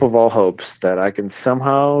 like hope of all hopes, that I can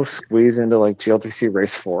somehow squeeze into like GLTC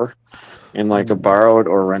Race 4 in like a borrowed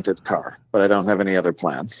or rented car, but I don't have any other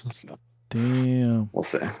plans. So damn, we'll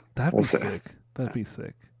see. That'd be sick. That'd be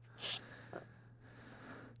sick.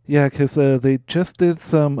 Yeah, because they just did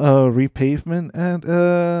some repavement at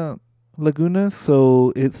Laguna,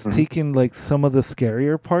 so it's taking like some of the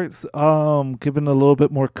scarier parts, giving a little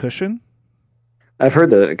bit more cushion. I've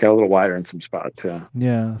heard that it got a little wider in some spots.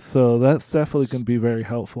 Yeah, so that's definitely going to be very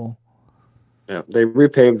helpful. Yeah, they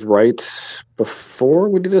repaved right before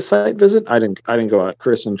we did a site visit. I didn't go out.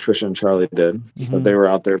 Chris and Trisha and Charlie did, but they were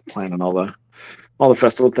out there planning all the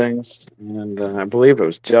festival things, and I believe it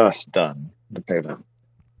was just done, the pavement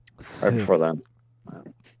right before then.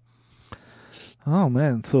 Oh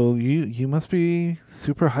man, so you must be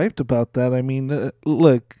super hyped about that. I mean,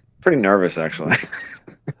 look, pretty nervous actually.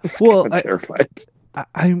 Well, terrified.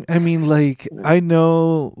 I mean, like, I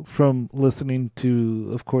know from listening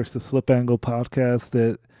to, of course, the Slip Angle podcast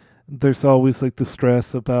that there's always like the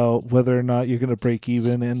stress about whether or not you're going to break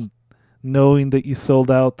even, and knowing that you sold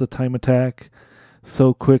out the time attack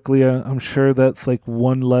so quickly, I'm sure that's like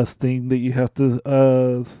one less thing that you have to,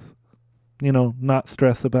 not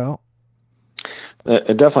stress about.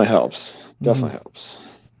 It definitely helps. Definitely helps.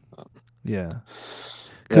 Yeah.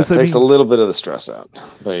 Yeah, it takes a little bit of the stress out.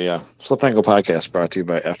 But yeah, Flip Angle Podcast brought to you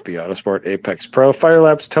by FB Autosport, Apex Pro, Fire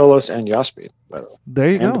Labs, Tolos, and Yospeed. There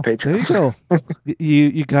you go. There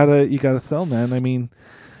you go. you gotta sell, man. I mean,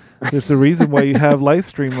 there's a reason why you have live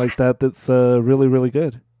stream like that. That's really, really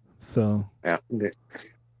good. So yeah,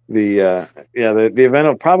 the event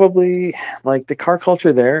will probably, like, the car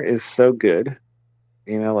culture there is so good.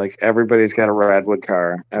 Like, everybody's got a Radwood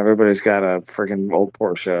car. Everybody's got a freaking old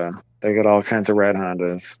Porsche. They got all kinds of red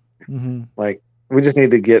Hondas. Mm-hmm. Like, we just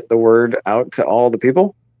need to get the word out to all the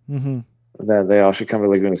people Mm-hmm. that they all should come to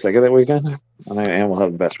Laguna Seca that weekend, and we'll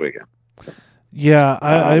have the best weekend. Yeah,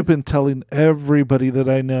 I've been telling everybody that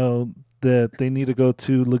I know that they need to go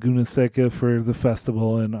to Laguna Seca for the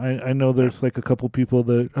festival, and I know there's like a couple people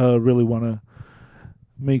that really want to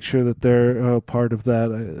make sure that they're part of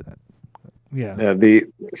that. Yeah.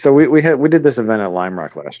 So we did this event at Lime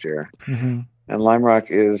Rock last year, Mm-hmm. and Lime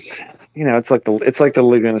Rock is, it's like the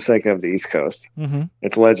Laguna Seca of the East Coast. Mm-hmm.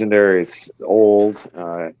 It's legendary. It's old.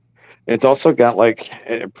 It's also got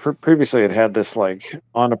previously it had this like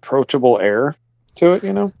unapproachable air to it.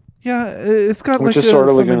 Yeah, it's got Which like is sort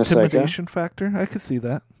of some Laguna Seca. intimidation factor. I could see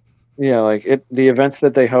that. Yeah, like the events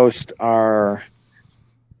that they host are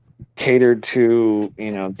catered to,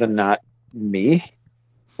 the not me.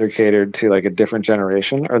 They're catered to like a different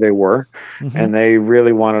generation, or they were, Mm-hmm. and they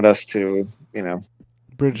really wanted us to,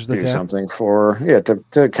 Bridge the do gap. something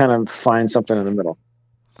to kind of find something in the middle.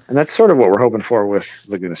 And that's sort of what we're hoping for with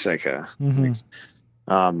Laguna Seca.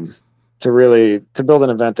 Mm-hmm. To build an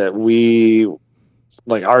event that we,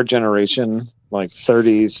 like, our generation, like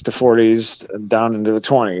 30s to 40s down into the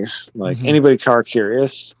 20s, like Mm-hmm. anybody car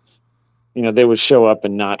curious, they would show up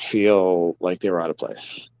and not feel like they were out of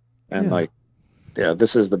place. And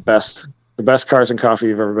this is the best cars and coffee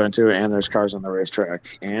you've ever been to, and there's cars on the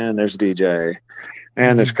racetrack, and there's DJ, and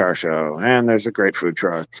Mm-hmm. there's car show, and there's a great food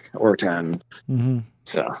truck or 10. Mm-hmm.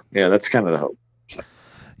 So that's kind of the hope.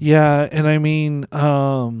 Yeah, and I mean,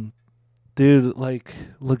 dude, like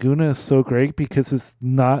Laguna is so great because it's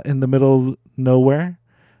not in the middle of nowhere.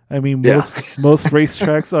 I mean, most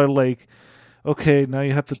racetracks are like, okay, now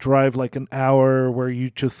you have to drive like an hour where you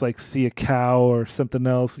just like see a cow or something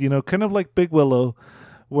else, kind of like Big Willow,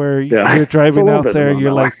 where you're driving out there,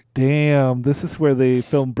 you're like, damn, this is where they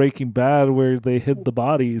filmed Breaking Bad, where they hid the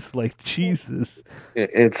bodies. Like, Jesus.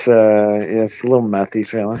 It's a little methy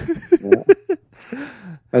feeling.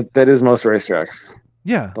 Yeah. That is most racetracks.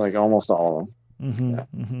 Yeah. Like almost all of them. Mm-hmm, Yeah.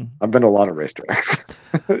 mm-hmm. I've been to a lot of racetracks.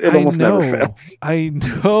 It almost never fails. I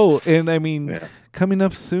know. And I mean, coming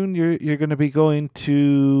up soon, you're going to be going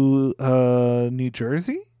to New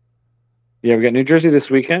Jersey? Yeah, we got New Jersey this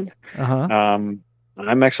weekend. Uh-huh.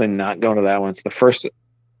 I'm actually not going to that one. It's the first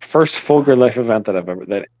full grid life event that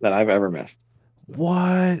I've ever missed.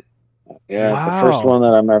 What? Yeah, wow. It's the first one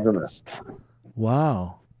that I've ever missed.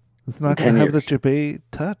 Wow. It's not going to have the Jabaay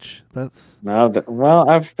touch. That's well,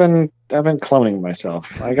 I've been cloning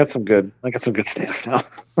myself. I got some good stuff now.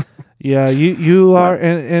 Yeah, you are,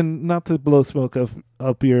 and not to blow smoke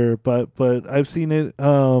up your butt, but I've seen it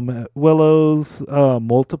at Willows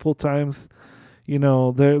multiple times.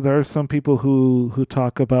 There are some people who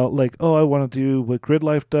talk about like, oh, I want to do what Grid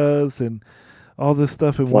Life does and all this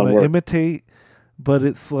stuff and want to imitate, but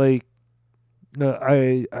it's like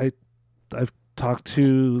I've talked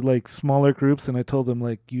to like smaller groups and I told them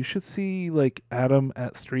like, you should see like Adam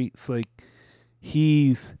at Streets, like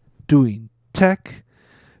he's doing tech,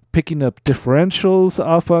 picking up differentials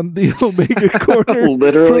off on the Omega corner.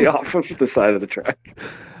 Literally off of the side of the track.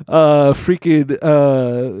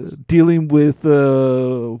 Dealing with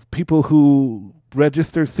people who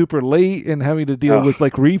register super late and having to deal with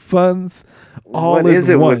like refunds. What is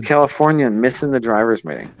it with California missing the driver's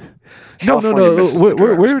meeting? No.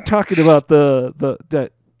 We're talking about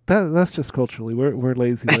that's just culturally. We're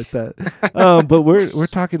lazy like that. But we're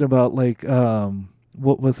talking about like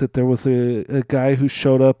what was it? There was a guy who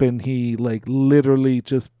showed up and he like literally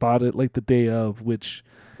just bought it like the day of, which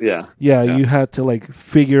you had to like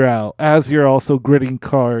figure out as you're also gridding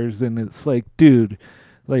cars, and it's like, dude,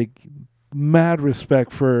 like mad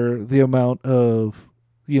respect for the amount of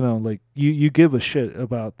like you give a shit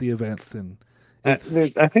about the events. And I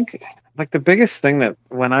think like the biggest thing that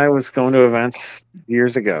when I was going to events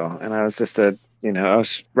years ago and I was just I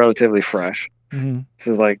was relatively fresh. Mm-hmm. This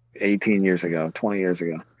is like 18 years ago, 20 years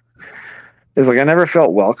ago. It's like I never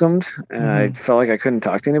felt welcomed, and I felt like I couldn't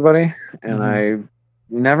talk to anybody, and I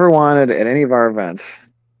never wanted at any of our events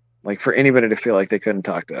like for anybody to feel like they couldn't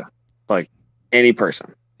talk to like any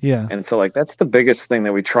person. Yeah. And so like that's the biggest thing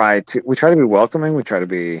that we try to be welcoming. We try to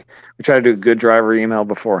do a good driver email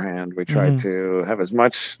beforehand. We try to have as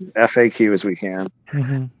much FAQ as we can.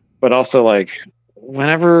 Mm-hmm. But also like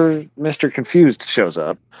whenever Mr. Confused shows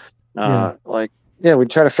up, we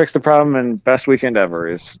try to fix the problem, and best weekend ever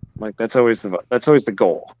is like that's always the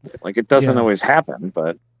goal. Like it doesn't always happen,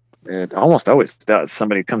 but it almost always does.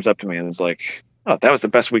 Somebody comes up to me and is like, oh, that was the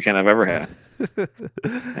best weekend I've ever had.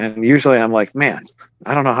 And usually I'm like, man,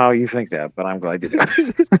 I don't know how you think that, but I'm glad you do.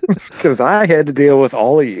 Because I had to deal with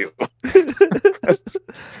all of you.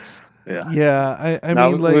 Yeah. Yeah, I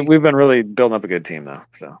No, mean, like, we've been really building up a good team though.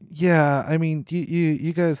 So yeah, I mean,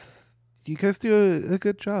 you guys do a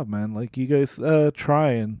good job, man. Like, you guys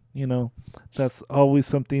try, and that's always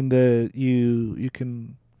something that you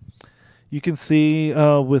can see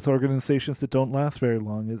with organizations that don't last very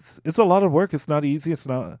long. It's a lot of work. It's not easy. It's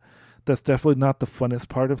not. That's definitely not the funnest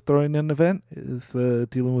part of throwing an event. Is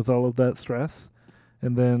dealing with all of that stress,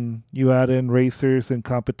 and then you add in racers and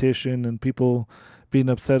competition and people being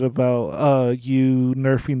upset about you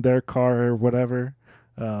nerfing their car or whatever.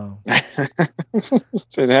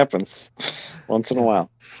 it happens once in a Yeah.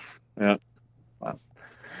 while. Yeah. Wow.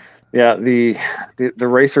 Yeah, the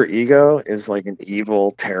racer ego is like an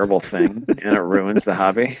evil, terrible thing, and it ruins the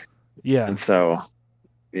hobby. Yeah. And so,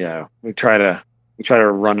 yeah, we try to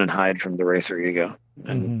run and hide from the racer ego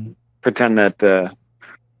and pretend that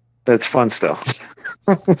that's fun still.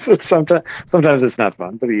 Sometimes it's not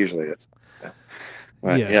fun, but it usually is. Yeah.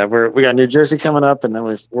 But yeah, we got New Jersey coming up, and then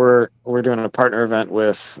we're doing a partner event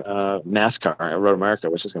with NASCAR at Road America,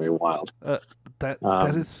 which is going to be wild.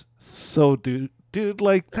 That is so dude,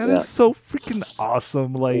 like, that is so freaking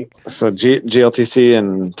awesome. Like, so GLTC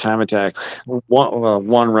and Time Attack,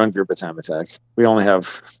 one run group of Time Attack. We only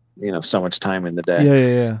have so much time in the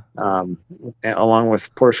day. Yeah. Along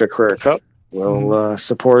with Porsche Carrera Cup, we'll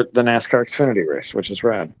support the NASCAR Xfinity race, which is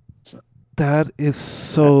rad. So. That is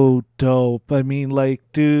so dope. I mean, like,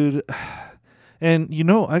 dude, and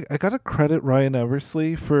I gotta credit Ryan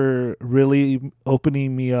Eversley for really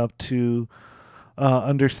opening me up to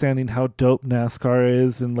understanding how dope NASCAR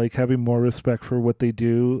is and like having more respect for what they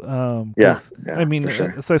do. I mean,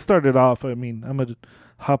 sure. as I started off, I mean, I'm a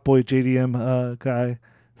Hot Boy JDM guy,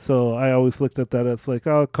 so I always looked at that as like,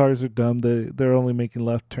 oh, cars are dumb. They're only making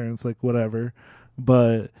left turns, like whatever.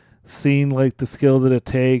 But seeing like the skill that it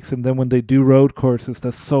takes, and then when they do road courses,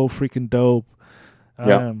 that's so freaking dope.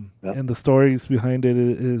 And the stories behind it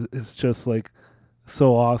is just like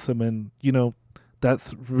so awesome, and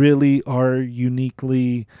that's really our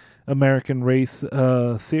uniquely American race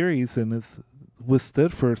series, and it's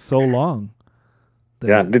withstood for so long.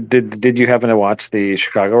 Did you happen to watch the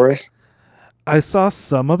Chicago race? I saw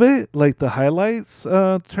some of it, like the highlights.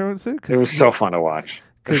 Turns it. It was so fun to watch.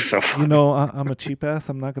 Because I'm a cheap ass.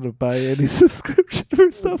 I'm not going to buy any subscription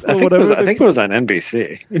for stuff. I think it was on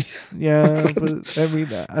NBC. Yeah, but I mean,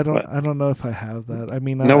 I don't know if I have that. I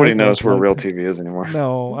mean, nobody knows where Real TV is anymore.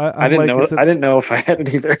 No, I didn't know. I didn't know if I had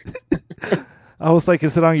it either. I was like,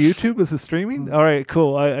 is it on YouTube? Is it streaming? All right,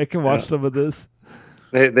 cool. I can watch some of this.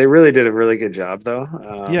 They really did a really good job, though.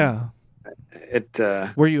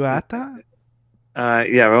 Were you at that?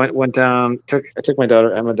 Yeah, we went down. I took my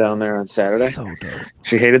daughter Emma down there on Saturday. So dope.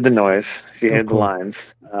 She hated the noise. She hated the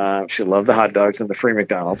lines. She loved the hot dogs and the free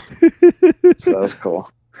McDonald's. So that was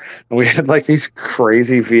cool. And we had like these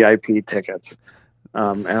crazy VIP tickets,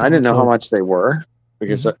 and I didn't know how much they were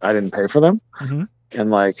because I didn't pay for them.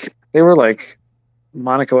 And like they were like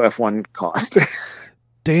Monaco F1 cost.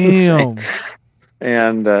 Damn.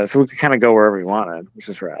 And so we could kind of go wherever we wanted, which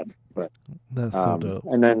is rad. But that's so dope.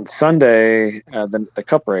 And then Sunday, the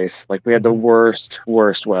cup race, like we had the worst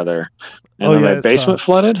weather, and then my basement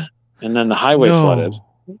flooded, and then the highway flooded.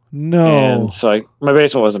 No. And so my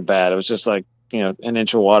basement wasn't bad. It was just like an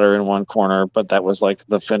inch of water in one corner, but that was like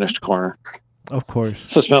the finished corner. Of course.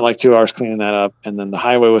 So I spent like 2 hours cleaning that up, and then the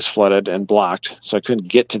highway was flooded and blocked, so I couldn't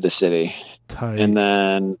get to the city. Tight. And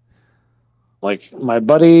then, like, my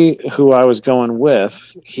buddy who I was going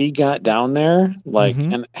with, he got down there like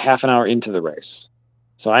half an hour into the race.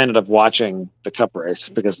 So I ended up watching the cup race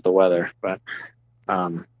because of the weather. But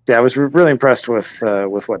I was really impressed with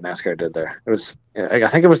what NASCAR did there. It was, I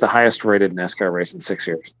think it was the highest rated NASCAR race in 6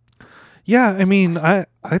 years. Yeah, I mean, I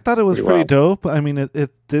thought it was pretty dope. I mean,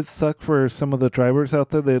 it did suck for some of the drivers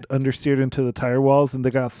out there that understeered into the tire walls and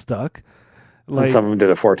they got stuck. Like, and some of them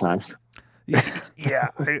did it 4 times. Yeah,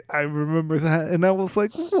 I remember that, and I was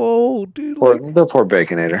like, "Whoa, dude!" The poor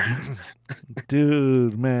Baconator,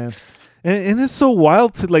 dude, man, and it's so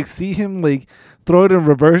wild to like see him like throw it in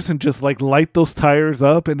reverse and just like light those tires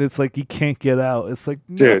up, and it's like he can't get out. It's like,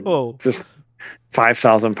 no, dude, just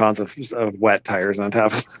 5,000 pounds of wet tires on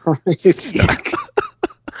top of him. He's stuck.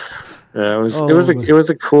 Yeah, it was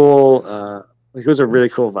a cool. It was a really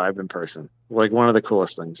cool vibe in person. Like one of the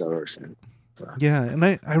coolest things I've ever seen. So, yeah, and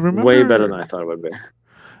I remember way better than I thought it would be.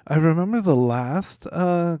 I remember the last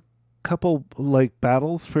couple like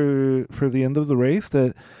battles for the end of the race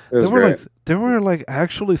that It was great. they were like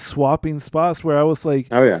actually swapping spots where I was like,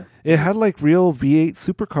 Oh yeah, it had like real V8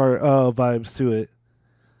 supercar vibes to it.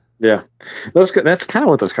 yeah. That's kind of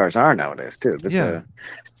what those cars are nowadays too. That's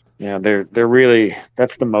Yeah. they're really,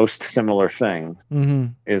 that's the most similar thing Mm-hmm.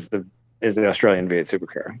 is the Australian V8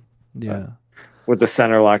 supercar Yeah. with the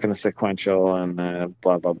center lock and the sequential and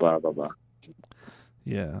blah blah blah blah blah.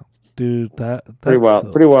 Yeah. Dude, Pretty that's wild,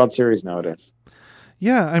 so... pretty wild series nowadays.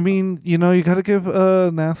 Yeah, I mean, you got to give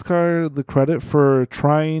NASCAR the credit for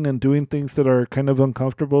trying and doing things that are kind of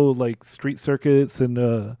uncomfortable, like street circuits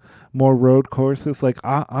and more road courses. Like,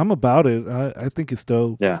 I'm about it. I think it's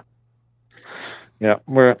dope. Yeah. Yeah,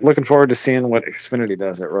 we're looking forward to seeing what Xfinity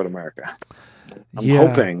does at Road America. I'm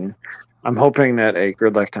hoping that a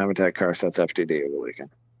Grid Life Time Attack car sets FTD over the weekend,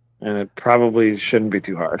 and it probably shouldn't be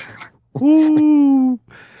too hard. Ooh.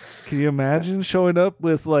 Can you imagine showing up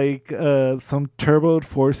with like some turboed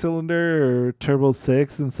 4-cylinder or turbo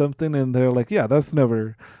 6 and something, and they're like, yeah, that's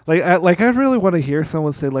never I really want to hear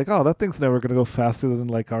someone say like, oh, that thing's never gonna go faster than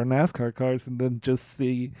like our NASCAR cars, and then just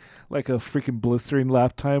see like a freaking blistering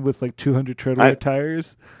lap time with like 200 tread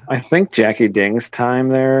tires. I think Jackie Ding's time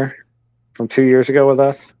there from 2 years ago with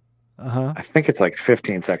us, I think it's like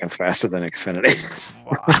 15 seconds faster than Xfinity.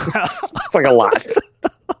 It's like a lot.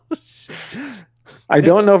 I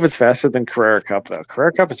don't know if it's faster than Carrera Cup though.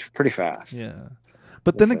 Carrera Cup is pretty fast. Yeah.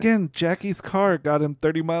 But then again, Jackie's car got him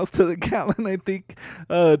 30 miles to the gallon, I think,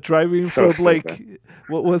 driving So from like, stupid.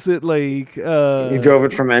 what was it, like... He drove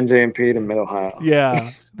it from NJMP to Mid-Ohio. Yeah,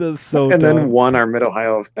 that's so and dumb. then won our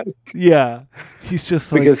Mid-Ohio event. Yeah, he's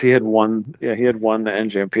just like... Because he had won the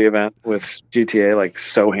NJMP event with GTA like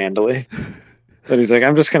so handily. That he's like,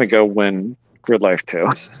 I'm just going to go win Grid Life 2.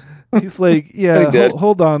 He's like, yeah, He did.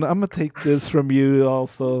 hold on, I'm going to take this from you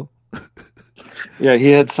also. Yeah, he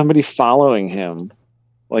had somebody following him,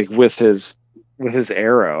 like with his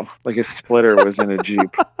arrow, like his splitter was in a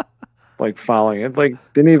Jeep, like following it. Like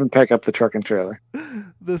didn't even pick up the truck and trailer.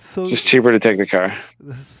 That's so... It's just cheaper to take the car.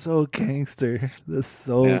 That's so gangster. That's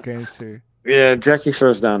so gangster. Yeah, Jackie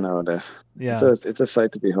throws down nowadays. Yeah. It's a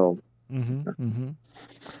sight to behold.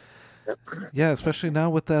 Yeah, especially now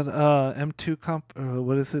with that M2 comp.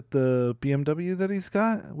 What is it? The BMW that he's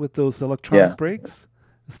got with those electronic brakes.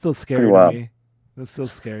 It's still scary to me. It's still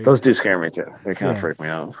scary. Those do scare me too. They kind of freak me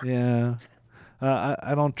out. Yeah.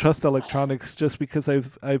 I don't trust electronics just because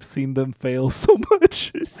I've seen them fail so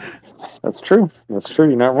much. That's true.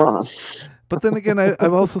 You're not wrong. But then again,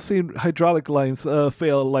 I've also seen hydraulic lines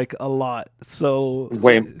fail like a lot. So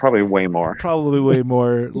probably way more. Probably way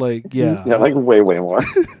more. Like yeah, like way more.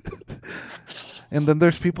 And then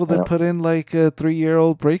there's people that put in like a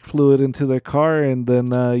 3-year-old brake fluid into their car, and then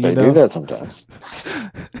they do that sometimes.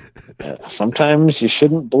 Sometimes you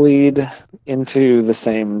shouldn't bleed into the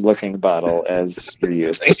same looking bottle as you're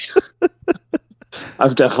using.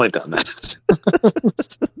 I've definitely done that.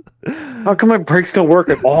 How come my brakes don't work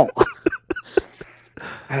at all?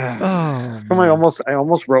 I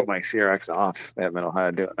almost wrote my CRX off at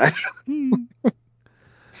Mid-Ohio doing that.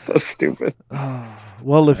 So stupid.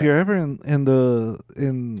 Well, if you're ever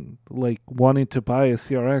in like wanting to buy a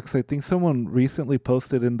CRX, I think someone recently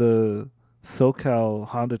posted in the SoCal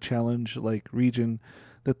Honda Challenge like region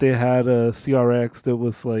that they had a CRX that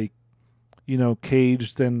was like,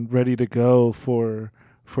 caged and ready to go for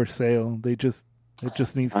sale. It just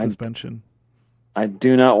needs suspension. I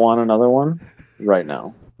do not want another one right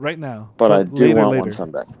now. But I do want one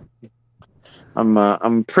someday.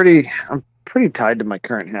 I'm pretty tied to my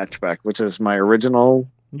current hatchback, which is my original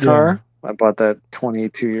car. I bought that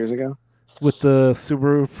 22 years ago. With the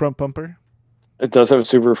Subaru front bumper? It does have a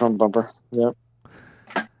Subaru front bumper. Yep.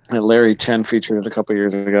 And Larry Chen featured it a couple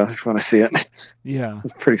years ago. If you want to see it. Yeah.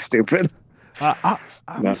 It's pretty stupid.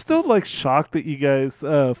 I'm still like shocked that you guys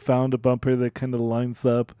found a bumper that kind of lines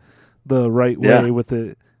up the right way with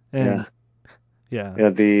it. And yeah.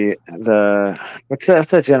 The what's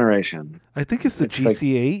that generation? I think it's the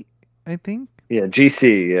GC8. I think. Yeah,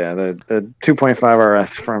 GC. Yeah, the 2.5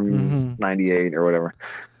 RS from '98 or whatever.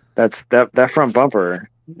 That's that front bumper.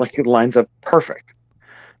 Like it lines up perfect.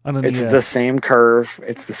 It's the same curve.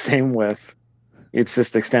 It's the same width. It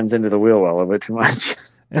just extends into the wheel well a bit too much.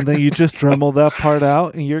 And then you just Dremel that part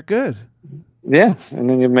out, and you're good. Yeah, and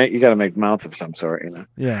then you got to make mounts of some sort,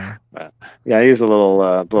 Yeah. I use a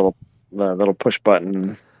little push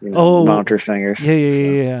button, mounter thingers.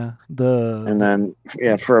 Yeah. And then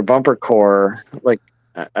for a bumper core, like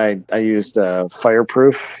I used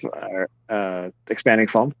fireproof expanding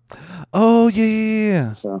foam. Oh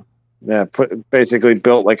yeah. So basically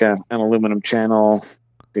built like an aluminum channel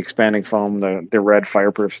the expanding foam, the red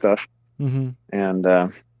fireproof stuff, Mm-hmm. and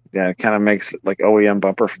it kind of makes like OEM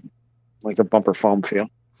bumper, like a bumper foam feel.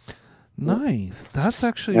 Nice. That's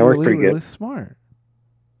actually Yeah, it works really, pretty good. really smart.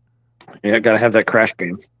 Yeah, gotta have that crash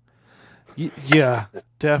beam. Yeah,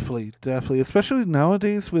 definitely, definitely. Especially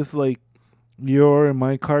nowadays with like your and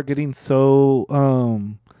my car getting so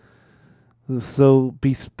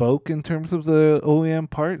bespoke in terms of the OEM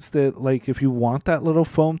parts that like if you want that little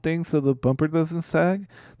foam thing so the bumper doesn't sag,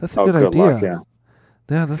 that's a Oh, good good luck. idea. Yeah,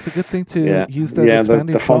 Yeah, that's a good thing to yeah, use that yeah. expanding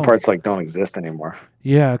The foam foam. parts like don't exist anymore.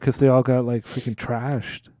 Yeah, because they all got like freaking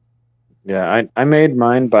trashed. Yeah, I made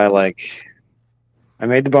mine by I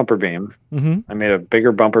made the bumper beam. Mm-hmm. I made a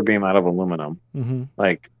bigger bumper beam out of aluminum, Mm-hmm.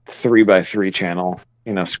 like 3x3 channel,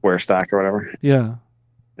 square stock or whatever, Yeah.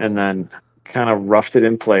 and then kind of roughed it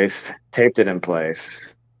in place, taped it in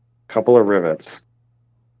place, a couple of rivets,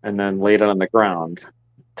 and then laid it on the ground,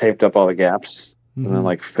 taped up all the gaps, and then Mm-hmm.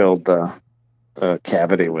 like filled the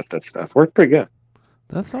cavity with that stuff. Worked pretty good.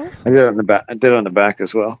 That's I awesome. did it on the back. I did it on the back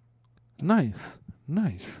as well. Nice.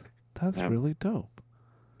 Nice. That's Yeah. really dope.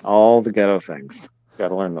 All the ghetto things. Got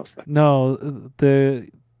to learn those things. No, the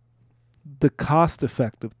cost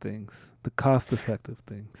effective things. The cost effective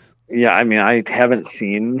things. Yeah, I mean, I haven't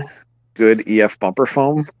seen good EF bumper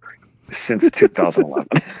foam since 2011.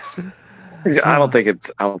 I don't think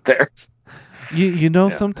it's out there. You know,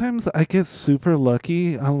 Yeah. sometimes I get super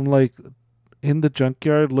lucky. I'm like in the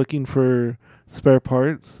junkyard looking for spare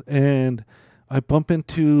parts, and I bump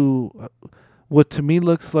into what to me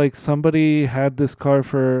looks like somebody had this car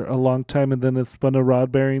for a long time, and then it spun a rod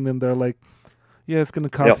bearing, and they're like, "Yeah, it's gonna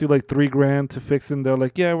cost Yep. you like $3,000 to fix it." And they're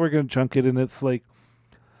like, "Yeah, we're gonna junk it," and it's like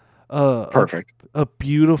Perfect. a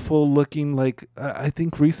beautiful looking like I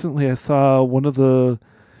think recently I saw one of the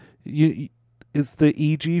it's the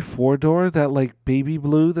EG 4-door, that like baby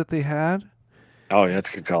blue that they had. Oh, yeah, that's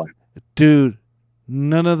a good color. Dude,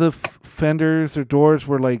 none of the fenders or doors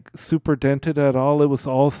were like super dented at all. It was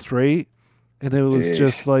all straight, and it was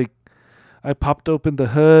just Jeez. like I popped open the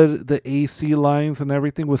hood, the AC lines and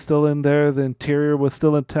everything was still in there, the interior was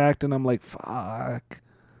still intact, and I'm like, fuck.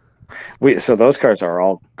 So those cars are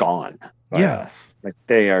all gone by Yeah. us. Like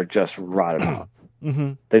they are just rotted out.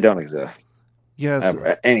 Mm-hmm. They don't exist Yes.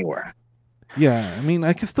 ever, anywhere. Yeah, I mean,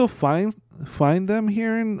 I can still find them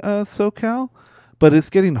here in SoCal, but it's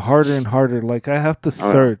getting harder and harder. Like I have to Oh,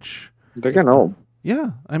 yeah. search. They're getting old.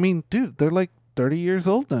 Yeah, I mean, dude, they're like 30 years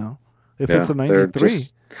old now. If Yeah, it's a they're 93,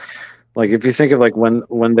 just like if you think of like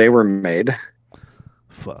when they were made,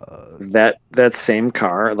 fuck. that same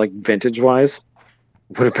car, like vintage wise,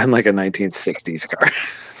 would have been like a 1960s car.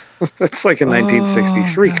 It's like a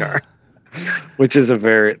 1963 God. car, which is a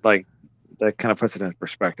very like that kind of puts it in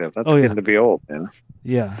perspective. That's Oh, yeah. getting to be old, man.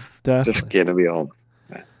 Yeah, definitely. Just getting to be old.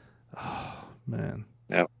 Oh, man.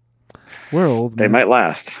 Yep. We're old, They man. might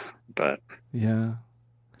last, but Yeah.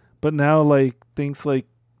 But now, like, things like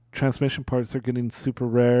transmission parts are getting super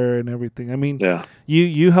rare and everything. I mean, yeah.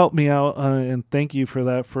 you helped me out, and thank you for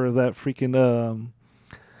that freaking,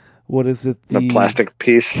 what is it? The plastic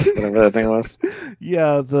piece, whatever that thing was.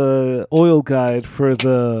 Yeah, the oil guide for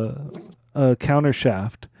the counter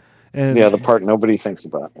shaft. And Yeah, the part nobody thinks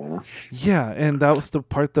about. yeah, and that was the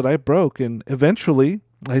part that I broke. And eventually,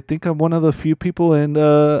 I think I'm one of the few people in,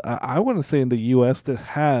 I want to say in the U.S. that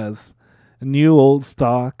has new old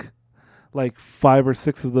stock, like 5 or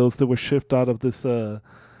 6 of those that were shipped out of this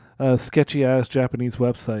sketchy ass Japanese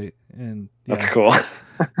website. And yeah. That's cool.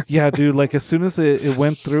 Yeah, dude. Like as soon as it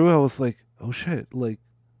went through, I was like, oh shit! Like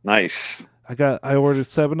Nice. I ordered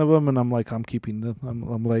 7 of them, and I'm like, I'm keeping them.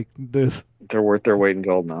 I'm like this. They're worth their weight in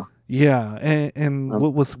gold now. Yeah, and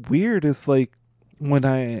what was weird is like when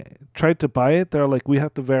I tried to buy it, they're like, we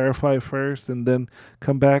have to verify first and then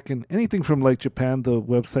come back. And anything from like Japan, the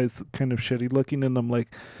website's kind of shitty looking, and I'm like,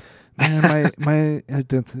 man, my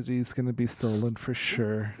identity is gonna be stolen for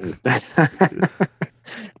sure.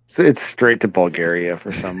 So it's straight to Bulgaria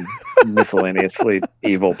for some miscellaneously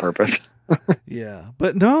evil purpose. Yeah,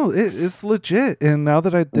 but no, it's legit. And now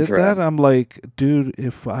that I did That's that, rad. I'm like, dude,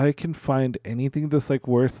 if I can find anything that's like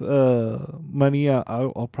worth money,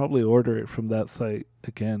 I'll probably order it from that site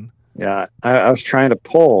again. Yeah, I was trying to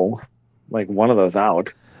pull like one of those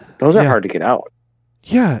out. Those are Yeah. hard to get out.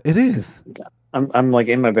 Yeah, it is. I'm like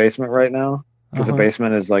in my basement right now because the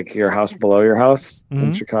basement is like your house below your house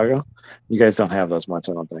in Mhm. Chicago. You guys don't have those much,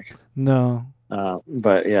 I don't think. No.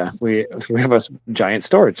 But yeah, we have a giant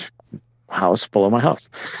storage house below my house,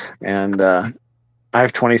 and I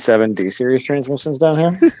have 27 D series transmissions down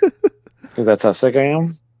here because that's how sick I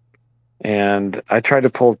am. And I tried to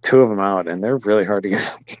pull 2 of them out, and they're really hard to get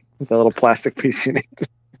out. The little plastic piece you need. It's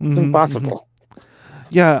Mhm, impossible.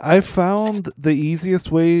 Yeah, I found the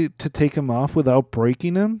easiest way to take them off without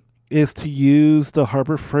breaking them is to use the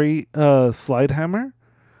Harbor Freight slide hammer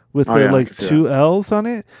with Oh the yeah, I like can see that. two L's on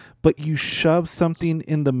it, but you shove something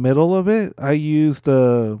in the middle of it. I used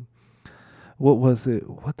what was it?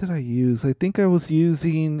 What did I use? I think I was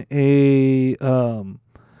using a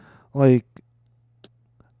like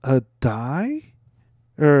a die,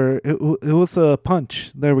 or it was a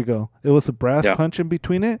punch. There we go. It was a brass Yeah. punch in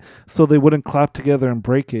between it, so they wouldn't clap together and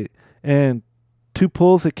break it. And two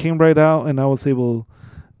pulls, it came right out, and I was able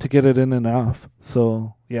to get it in and off.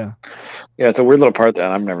 So yeah, Yeah, it's a weird little part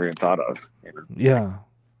that I've never even thought of. yeah,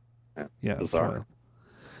 Yeah, yeah. It's bizarre. wild.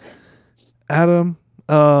 Adam,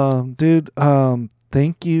 dude,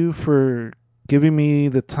 thank you for giving me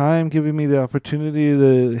the time, giving me the opportunity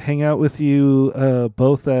to hang out with you,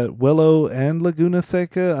 both at Willow and Laguna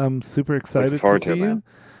Seca. I'm super Looking excited to forward to see it,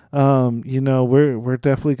 man. you. We're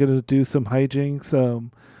definitely gonna do some hijinks.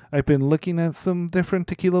 I've been looking at some different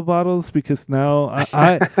tequila bottles because now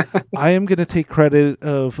I am gonna take credit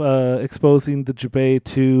of exposing the Jabaay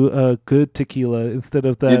to good tequila instead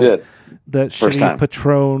of You did. that First shitty time.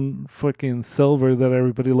 Patron fucking silver that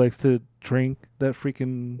everybody likes to drink. That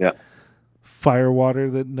freaking Yeah. fire water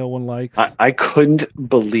that no one likes. I couldn't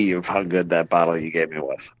believe how good that bottle you gave me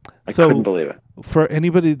was. I So- couldn't believe it. For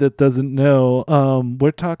anybody that doesn't know,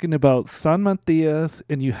 we're talking about San Matias,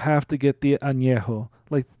 and you have to get the añejo.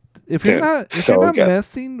 Like, if you're Dude, not so good.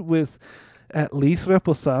 messing with at least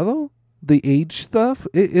reposado, the aged stuff,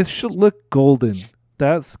 it should look golden.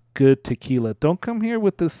 That's good tequila. Don't come here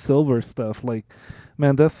with this silver stuff. Like,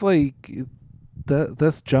 man, that's like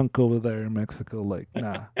that's junk over there in Mexico. Like,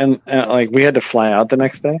 nah. And like we had to fly out the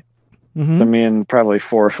next day. Mhm. So me and probably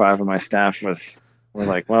 4 or 5 of my staff were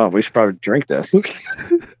like, well, we should probably drink this.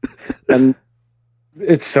 And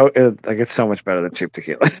it's so much better than cheap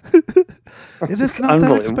tequila. It is It's not that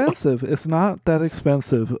unbelievable. expensive. It's not that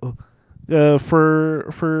expensive.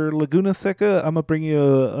 For Laguna Seca, I'm gonna bring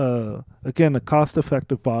you again a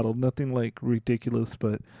cost-effective bottle. Nothing like ridiculous,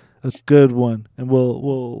 but a good one, and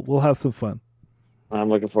we'll have some fun. I'm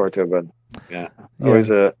looking forward to it, bud. Yeah.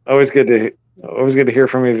 Yeah. Always good to hear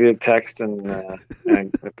from you via text and the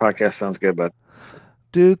podcast sounds good, bud.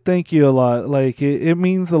 Dude, thank you a lot. Like it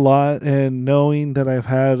means a lot, and knowing that I've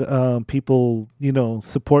had people,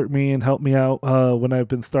 support me and help me out when I've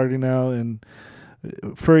been starting out, and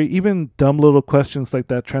for even dumb little questions like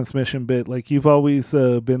that transmission bit, like you've always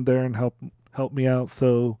been there and help me out.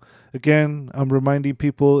 So again, I'm reminding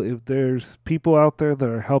people, if there's people out there that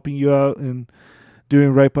are helping you out and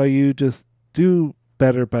doing right by you, just do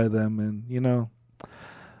better by them, and Yeah,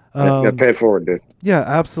 pay it forward, dude. yeah,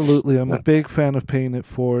 absolutely. I'm Yeah. a big fan of paying it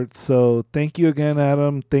forward. So thank you again,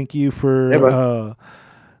 Adam. Thank you Yeah, for bud.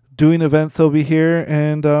 doing events over here,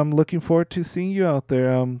 and I'm looking forward to seeing you out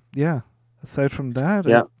there. Yeah. Aside from that,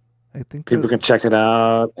 Yeah. I think People can check it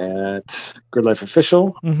out at Grid Life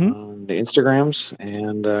Official Mhm. on the Instagrams,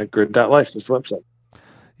 and grid.life is the website.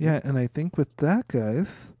 Yeah, and I think with that,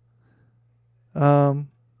 guys,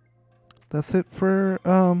 that's it for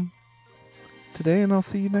today, and I'll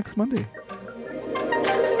see you next Monday.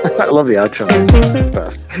 I love the outro. It's the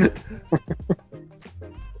best.